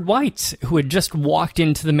Stanford White, who had just walked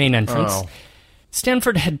into the main entrance. Oh.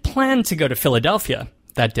 Stanford had planned to go to Philadelphia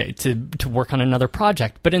that day to work on another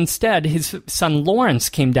project, but instead his son Lawrence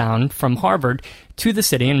came down from Harvard to the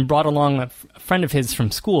city and brought along a friend of his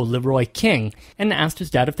from school, Leroy King, and asked his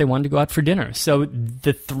dad if they wanted to go out for dinner. So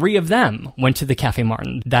the 3 of them went to the Cafe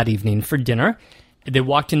Martin that evening for dinner. They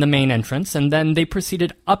walked in the main entrance, and then they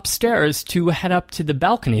proceeded upstairs to head up to the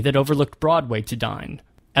balcony that overlooked Broadway to dine.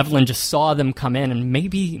 Evelyn just saw them come in, and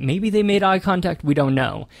maybe they made eye contact, we don't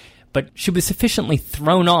know. But she was sufficiently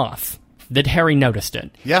thrown off that Harry noticed it.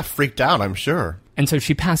 Yeah, freaked out, I'm sure. And so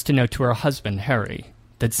she passed a note to her husband, Harry,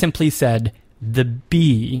 that simply said, "The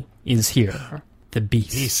bee is here. The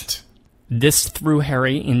beast." This threw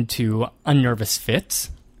Harry into a nervous fit.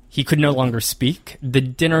 He could no longer speak. The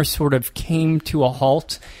dinner sort of came to a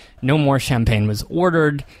halt. No more champagne was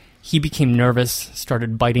ordered. He became nervous,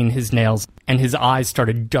 started biting his nails, and his eyes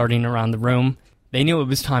started darting around the room. They knew it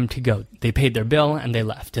was time to go. They paid their bill, and they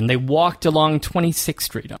left. And they walked along 26th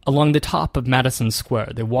Street, along the top of Madison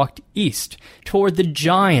Square. They walked east toward the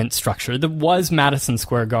giant structure that was Madison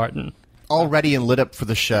Square Garden. Already and lit up for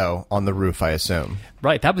the show on the roof, I assume.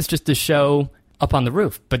 Right, that was just the show up on the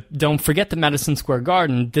roof. But don't forget the Madison Square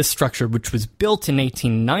Garden, this structure, which was built in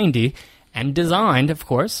 1890 and designed, of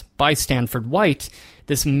course, by Stanford White,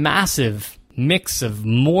 this massive mix of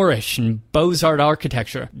Moorish and Beaux-Arts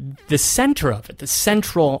architecture. The center of it, the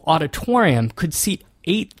central auditorium, could seat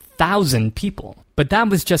 8,000 people. But that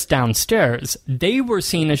was just downstairs. They were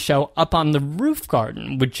seeing a show up on the roof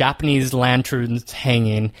garden with Japanese lanterns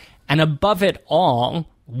hanging, and above it all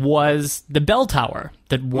was the bell tower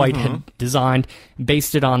that White had designed,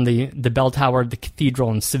 based it on the bell tower of the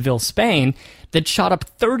cathedral in Seville, Spain, that shot up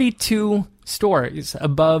 32 stories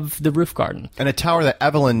above the roof garden. And a tower that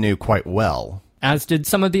Evelyn knew quite well. As did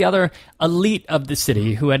some of the other elite of the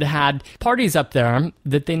city who had had parties up there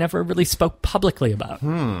that they never really spoke publicly about.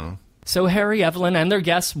 So Harry, Evelyn, and their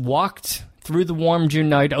guests walked through the warm June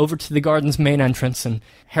night over to the garden's main entrance, and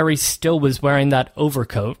Harry still was wearing that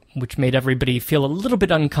overcoat, which made everybody feel a little bit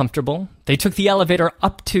uncomfortable. They took the elevator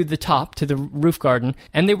up to the top, to the roof garden,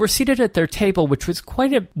 and they were seated at their table, which was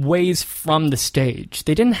quite a ways from the stage.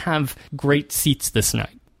 They didn't have great seats this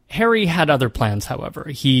night. Harry had other plans, however.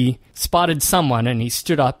 He spotted someone, and he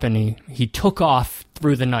stood up, and he took off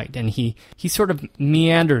through the night, and he sort of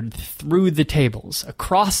meandered through the tables,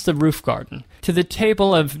 across the roof garden, to the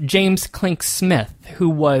table of James Clink Smith, who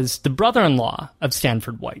was the brother-in-law of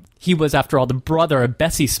Stanford White. He was, after all, the brother of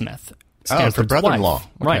Bessie Smith, Stanford's the brother-in-law. wife.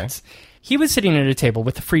 Okay. Right. He was sitting at a table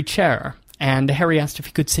with a free chair, and Harry asked if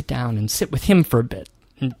he could sit down and sit with him for a bit.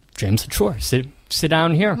 And James said, sure, sit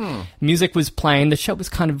down here. Music was playing. The show was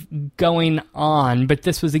kind of going on, but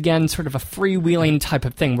this was, again, sort of a freewheeling type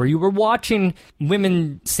of thing where you were watching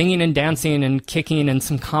women singing and dancing and kicking and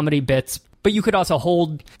some comedy bits, but you could also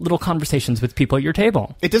hold little conversations with people at your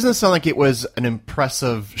table. It doesn't sound like it was an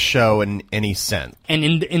impressive show in any sense. And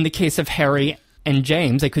in the case of Harry and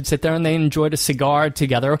James, they could sit there and they enjoyed a cigar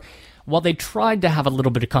together while they tried to have a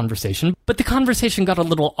little bit of conversation. But the conversation got a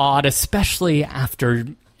little odd, especially after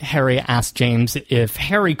Harry asked James if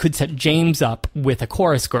Harry could set James up with a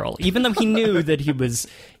chorus girl, even though he knew that he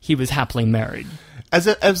was happily married. As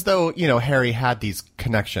though, Harry had these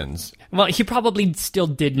connections. Well, he probably still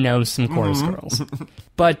did know some chorus girls.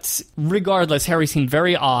 But regardless, Harry seemed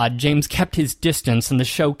very odd. James kept his distance, and the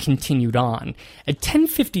show continued on. At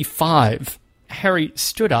 10:55, Harry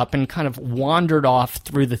stood up and kind of wandered off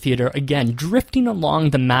through the theater, again, drifting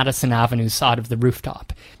along the Madison Avenue side of the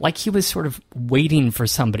rooftop, like he was sort of waiting for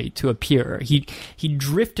somebody to appear. He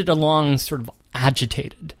drifted along sort of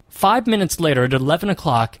agitated. 5 minutes later, at 11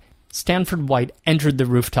 o'clock, Stanford White entered the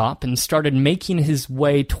rooftop and started making his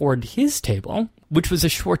way toward his table, which was a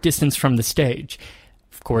short distance from the stage.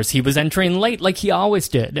 Of course, he was entering late like he always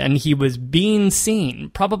did, and he was being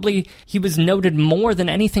seen. Probably he was noted more than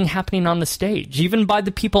anything happening on the stage. Even by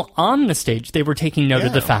the people on the stage, they were taking note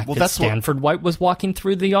of the fact that Stanford White was walking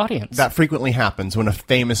through the audience. That frequently happens when a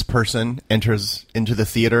famous person enters into the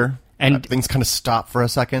theater. And things kind of stop for a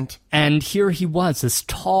second. And here he was, this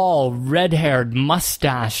tall, red-haired,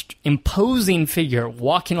 mustached, imposing figure,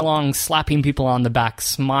 walking along, slapping people on the back,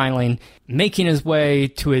 smiling, making his way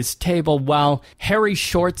to his table while Harry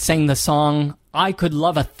Short sang the song, "I Could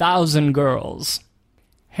Love 1,000 Girls."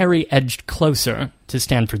 Harry edged closer to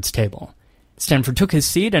Stanford's table. Stanford took his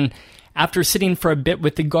seat, and after sitting for a bit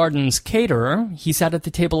with the garden's caterer, he sat at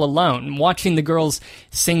the table alone, watching the girls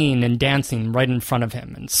singing and dancing right in front of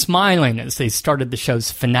him, and smiling as they started the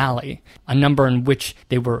show's finale, a number in which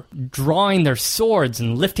they were drawing their swords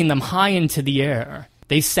and lifting them high into the air.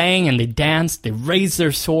 They sang and they danced, they raised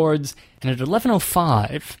their swords, and at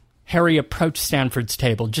 11:05, Harry approached Stanford's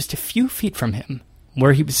table just a few feet from him,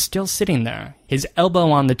 where he was still sitting there, his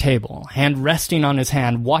elbow on the table, hand resting on his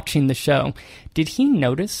hand, watching the show. Did he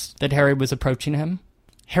notice that Harry was approaching him?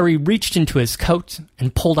 Harry reached into his coat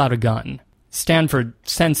and pulled out a gun. Stanford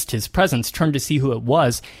sensed his presence, turned to see who it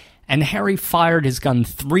was, and Harry fired his gun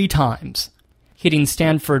 3 times, hitting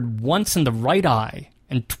Stanford once in the right eye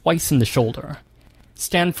and twice in the shoulder.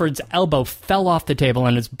 Stanford's elbow fell off the table,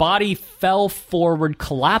 and his body fell forward,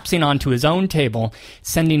 collapsing onto his own table,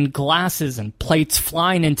 sending glasses and plates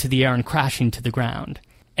flying into the air and crashing to the ground.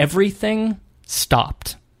 Everything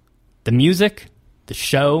stopped. The music, the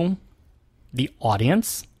show, the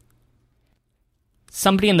audience.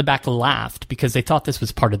 Somebody in the back laughed because they thought this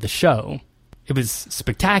was part of the show. It was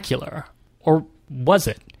spectacular. Or was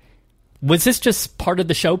it? Was this just part of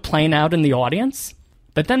the show playing out in the audience?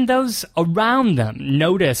 But then those around them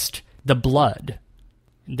noticed the blood.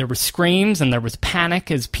 There were screams and there was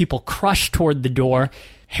panic as people crushed toward the door.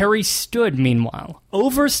 Harry stood, meanwhile,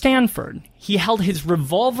 over Stanford. He held his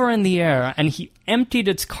revolver in the air and he emptied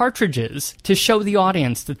its cartridges to show the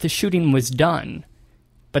audience that the shooting was done.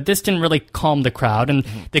 But this didn't really calm the crowd, and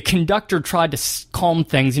the conductor tried to calm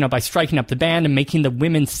things, by striking up the band and making the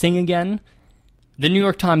women sing again. The New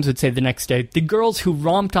York Times would say the next day, the girls who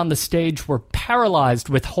romped on the stage were paralyzed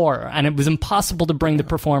with horror, and it was impossible to bring the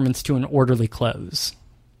performance to an orderly close.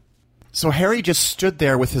 So Harry just stood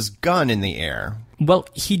there with his gun in the air. Well,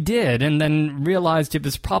 he did, and then realized it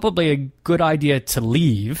was probably a good idea to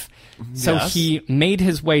leave. So Yes. he made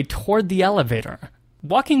his way toward the elevator,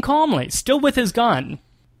 walking calmly, still with his gun.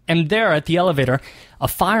 And there at the elevator, a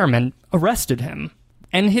fireman arrested him.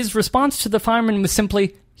 And his response to the fireman was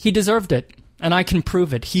simply, he deserved it, and I can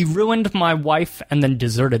prove it. He ruined my wife and then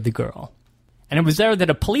deserted the girl. And it was there that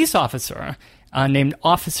a police officer named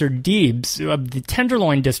Officer Deebs of the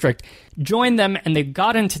Tenderloin District joined them, and they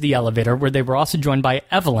got into the elevator, where they were also joined by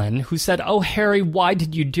Evelyn, who said, "Oh, Harry, why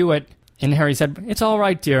did you do it?" And Harry said, "It's all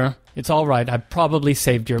right, dear. It's all right. I probably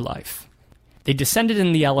saved your life." They descended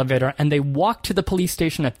in the elevator, and they walked to the police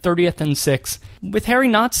station at 30th and 6th. With Harry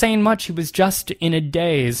not saying much, he was just in a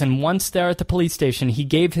daze, and once there at the police station, he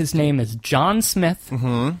gave his name as John Smith,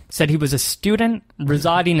 said he was a student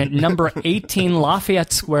residing at number 18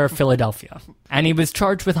 Lafayette Square, Philadelphia. And he was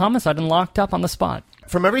charged with homicide and locked up on the spot.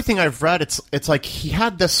 From everything I've read, it's like he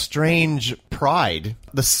had this strange pride,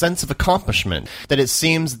 the sense of accomplishment, that it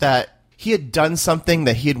seems that he had done something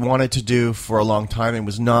that he had wanted to do for a long time and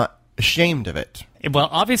was not ashamed of it. Well,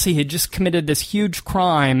 obviously, he had just committed this huge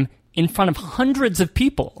crime in front of hundreds of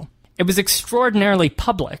people. It was extraordinarily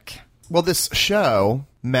public. Well, this show,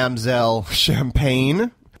 Mam'zelle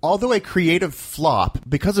Champagne, although a creative flop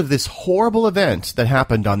because of this horrible event that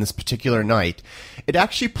happened on this particular night, it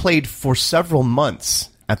actually played for several months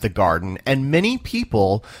at the Garden, and many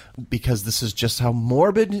people, because this is just how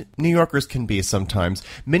morbid New Yorkers can be sometimes,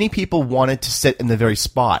 many people wanted to sit in the very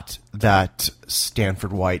spot that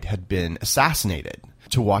Stanford White had been assassinated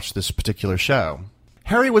to watch this particular show.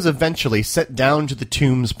 Harry was eventually sent down to the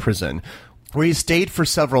Tombs prison, where he stayed for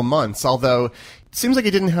several months, although it seems like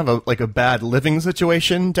he didn't have a bad living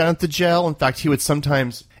situation down at the jail. In fact, he would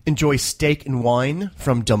sometimes enjoy steak and wine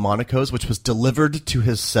from Delmonico's, which was delivered to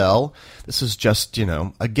his cell. This is just,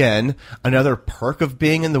 again, another perk of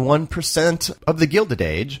being in the 1% of the Gilded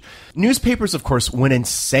Age. Newspapers, of course, went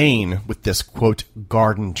insane with this, quote,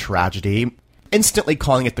 Garden tragedy, instantly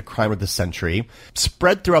calling it the crime of the century.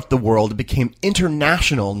 Spread throughout the world, it became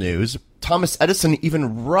international news. Thomas Edison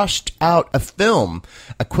even rushed out a film,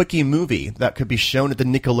 a quickie movie that could be shown at the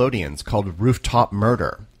Nickelodeons called Rooftop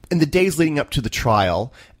Murder. In the days leading up to the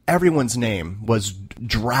trial, everyone's name was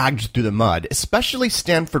dragged through the mud, especially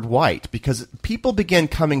Stanford White, because people began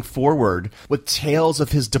coming forward with tales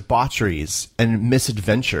of his debaucheries and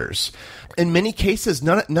misadventures. In many cases,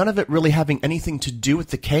 none of it really having anything to do with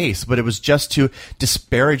the case, but it was just to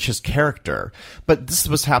disparage his character. But this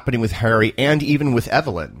was happening with Harry and even with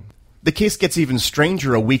Evelyn. The case gets even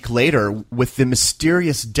stranger a week later with the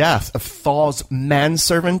mysterious death of Thaw's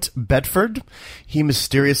manservant, Bedford. He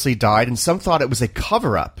mysteriously died, and some thought it was a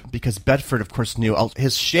cover-up because Bedford, of course, knew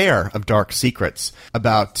his share of dark secrets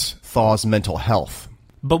about Thaw's mental health.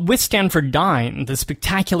 But with Stanford dying, the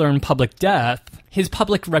spectacular and public death, his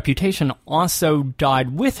public reputation also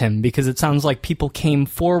died with him, because it sounds like people came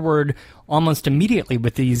forward almost immediately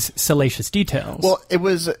with these salacious details. Well, it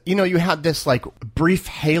was, you had this brief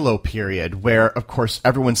halo period where, of course,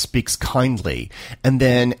 everyone speaks kindly. And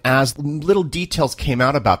then as little details came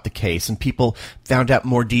out about the case and people found out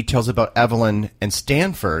more details about Evelyn and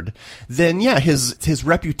Stanford, then, his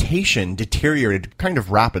reputation deteriorated kind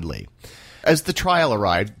of rapidly. As the trial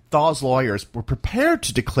arrived, Thaw's lawyers were prepared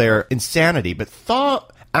to declare insanity, but Thaw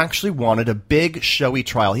actually wanted a big, showy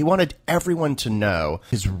trial. He wanted everyone to know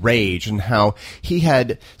his rage and how he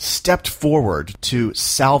had stepped forward to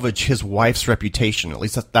salvage his wife's reputation. At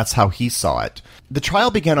least that's how he saw it. The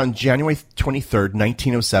trial began on January 23rd,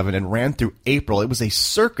 1907, and ran through April. It was a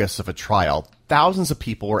circus of a trial. Thousands of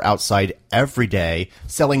people were outside every day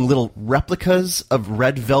selling little replicas of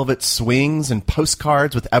red velvet swings and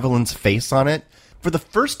postcards with Evelyn's face on it. For the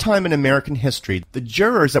first time in American history, the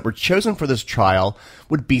jurors that were chosen for this trial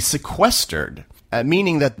would be sequestered,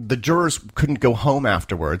 meaning that the jurors couldn't go home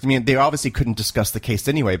afterwards. I mean, they obviously couldn't discuss the case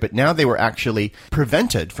anyway, but now they were actually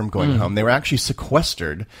prevented from going home. They were actually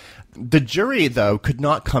sequestered. The jury, though, could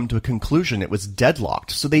not come to a conclusion. It was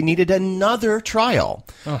deadlocked, so they needed another trial.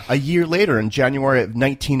 A year later, in January of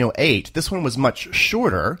 1908, this one was much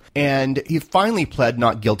shorter, and he finally pled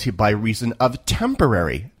not guilty by reason of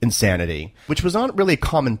temporary insanity, which was not really a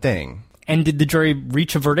common thing. And did the jury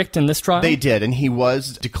reach a verdict in this trial? They did, and he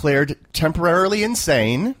was declared temporarily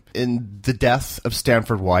insane in the death of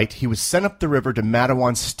Stanford White. He was sent up the river to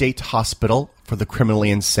Matawan State Hospital for the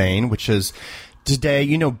criminally insane, which is today,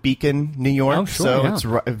 Beacon, New York. Oh, sure, so yeah.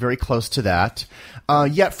 it's very close to that.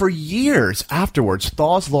 Yet for years afterwards,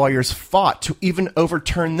 Thaw's lawyers fought to even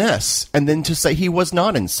overturn this and then to say he was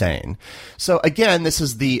not insane. So again, this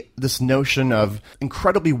is this notion of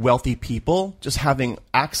incredibly wealthy people just having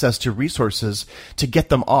access to resources to get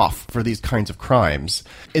them off for these kinds of crimes.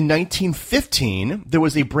 In 1915, there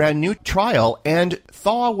was a brand new trial, and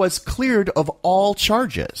Thaw was cleared of all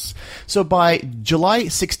charges. So by July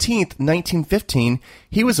 16th, 1915,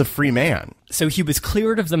 he was a free man. So he was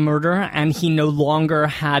cleared of the murder, and he no longer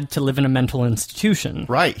had to live in a mental institution.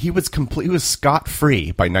 Right. He was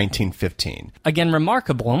scot-free by 1915. Again,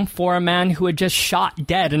 remarkable for a man who had just shot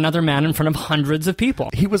dead another man in front of hundreds of people.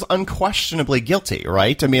 He was unquestionably guilty,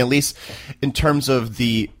 right? I mean, at least in terms of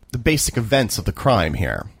the basic events of the crime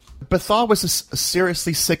here. But Thaw was a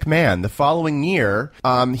seriously sick man. The following year,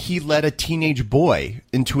 he led a teenage boy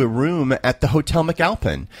into a room at the Hotel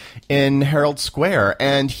McAlpin in Herald Square,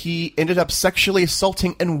 and he ended up sexually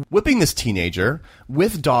assaulting and whipping this teenager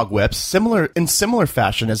with dog whips, in similar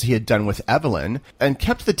fashion as he had done with Evelyn, and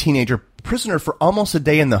kept the teenager prisoner for almost a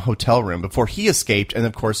day in the hotel room before he escaped. And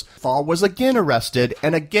of course, Thaw was again arrested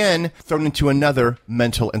and again thrown into another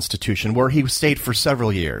mental institution where he stayed for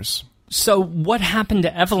several years. So what happened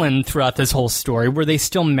to Evelyn throughout this whole story? Were they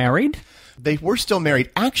still married? They were still married.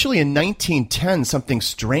 Actually, in 1910, something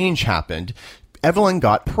strange happened. Evelyn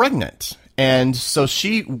got pregnant. And so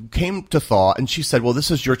she came to Thaw and she said, well,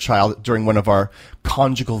 this is your child during one of our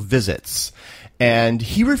conjugal visits. And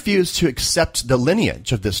he refused to accept the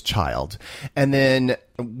lineage of this child. And then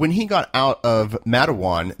when he got out of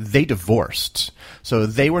Matawan, they divorced. So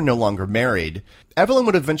they were no longer married. Evelyn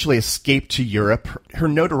would eventually escape to Europe. Her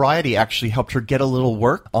notoriety actually helped her get a little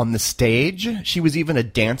work on the stage. She was even a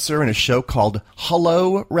dancer in a show called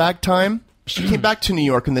Hello, Ragtime. She came back to New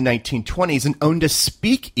York in the 1920s and owned a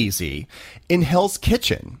speakeasy in Hell's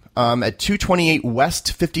Kitchen at 228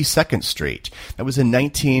 West 52nd Street. That was in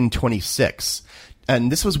 1926.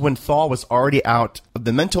 And this was when Thaw was already out of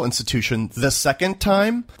the mental institution the second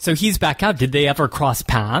time. So he's back out. Did they ever cross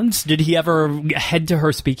paths? Did he ever head to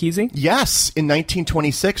her speakeasy? Yes. In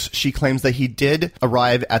 1926, she claims that he did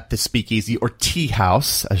arrive at the speakeasy, or tea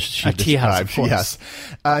house, as she described. Tea house, of course.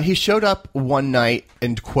 Yes. He showed up one night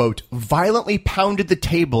and, quote, violently pounded the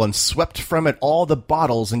table and swept from it all the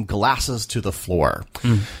bottles and glasses to the floor.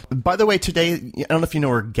 By the way, today, I don't know if you know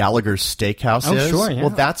where Gallagher's Steakhouse is. Oh, sure, yeah.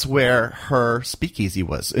 Well, that's where her speakeasy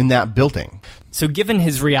was, in that building. So given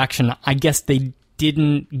his reaction, I guess they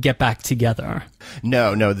didn't get back together.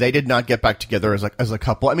 No, they did not get back together as a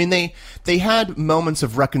couple. I mean, they had moments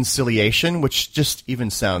of reconciliation, which just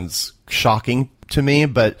even sounds shocking to me,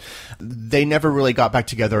 but they never really got back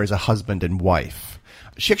together as a husband and wife.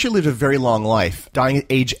 She actually lived a very long life, dying at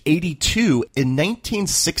age 82 in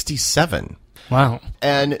 1967. Wow.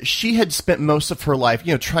 And she had spent most of her life,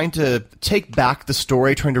 trying to take back the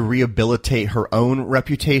story, trying to rehabilitate her own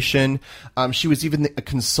reputation. She was even a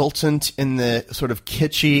consultant in the sort of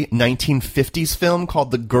kitschy 1950s film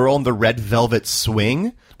called The Girl in the Red Velvet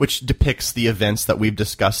Swing, which depicts the events that we've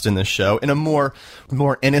discussed in this show in a more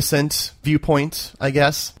innocent viewpoint, I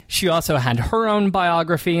guess. She also had her own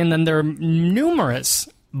biography, and then there are numerous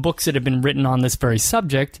books that have been written on this very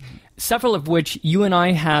subject, several of which you and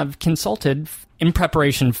I have consulted in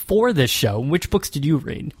preparation for this show. Which books did you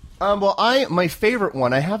read? My favorite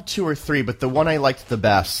one, I have two or three, but the one I liked the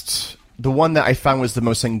best, the one that I found was the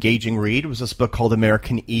most engaging read, was this book called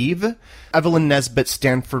American Eve. Evelyn Nesbit,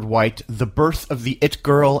 Stanford White, The Birth of the It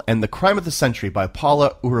Girl, and The Crime of the Century by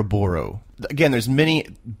Paula Uriburu. Again, there's many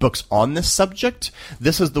books on this subject.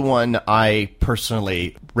 This is the one I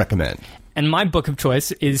personally recommend. And my book of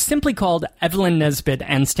choice is simply called Evelyn Nesbit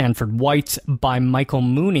and Stanford White by Michael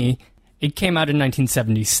Mooney. It came out in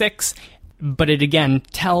 1976, but it again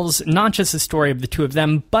tells not just the story of the two of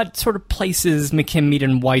them, but sort of places McKim, Mead,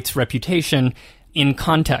 and White's reputation in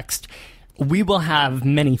context. We will have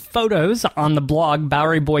many photos on the blog,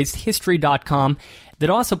 BoweryBoysHistory.com, that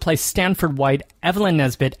also place Stanford White, Evelyn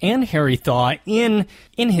Nesbit, and Harry Thaw in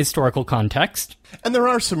historical context. And there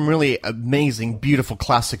are some really amazing, beautiful,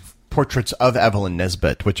 classic portraits of Evelyn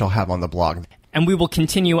Nesbit, which I'll have on the blog. And we will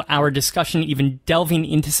continue our discussion, even delving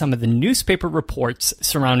into some of the newspaper reports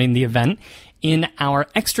surrounding the event in our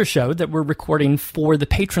extra show that we're recording for the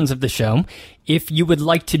patrons of the show. If you would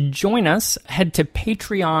like to join us, head to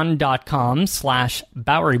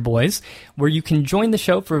patreon.com/BoweryBoys, where you can join the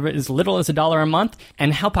show for as little as $1 a month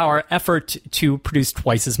and help our effort to produce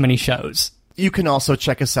twice as many shows. You can also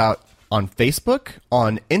check us out on Facebook,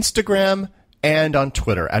 on Instagram, and on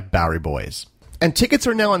Twitter at Bowery Boys. And tickets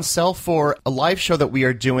are now on sale for a live show that we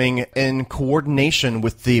are doing in coordination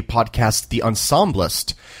with the podcast The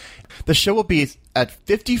Ensemblist. The show will be at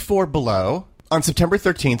 54 Below on September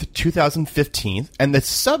 13th, 2015, and the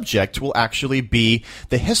subject will actually be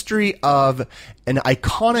the history of an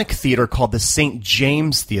iconic theater called the St.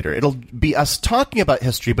 James Theater. It'll be us talking about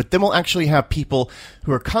history, but then we'll actually have people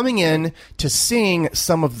who are coming in to sing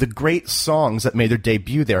some of the great songs that made their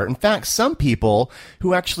debut there. In fact, some people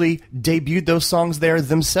who actually debuted those songs there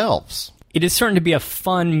themselves. It is certain to be a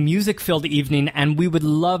fun, music-filled evening, and we would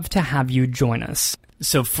love to have you join us.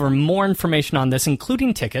 So for more information on this,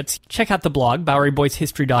 including tickets, check out the blog,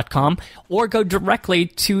 BoweryBoysHistory.com, or go directly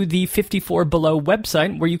to the 54 Below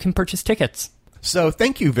website where you can purchase tickets. So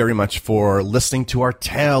thank you very much for listening to our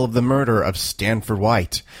tale of the murder of Stanford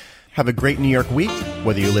White. Have a great New York week,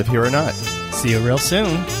 whether you live here or not. See you real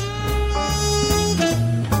soon.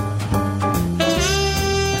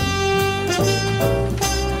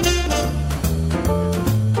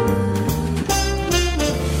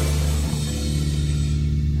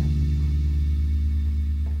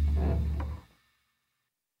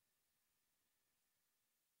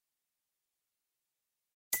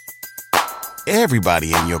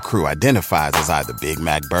 Everybody in your crew identifies as either Big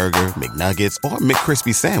Mac Burger, McNuggets, or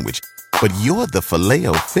McCrispy Sandwich. But you're the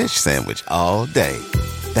Filet-O-Fish Sandwich all day.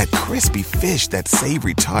 That crispy fish, that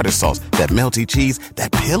savory tartar sauce, that melty cheese,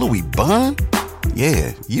 that pillowy bun.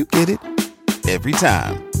 Yeah, you get it. Every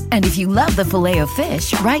time. And if you love the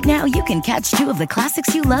Filet-O-Fish, right now you can catch 2 of the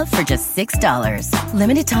classics you love for just $6.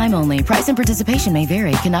 Limited time only. Price and participation may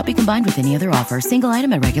vary. Cannot be combined with any other offer. Single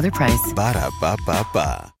item at regular price.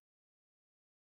 Ba-da-ba-ba-ba.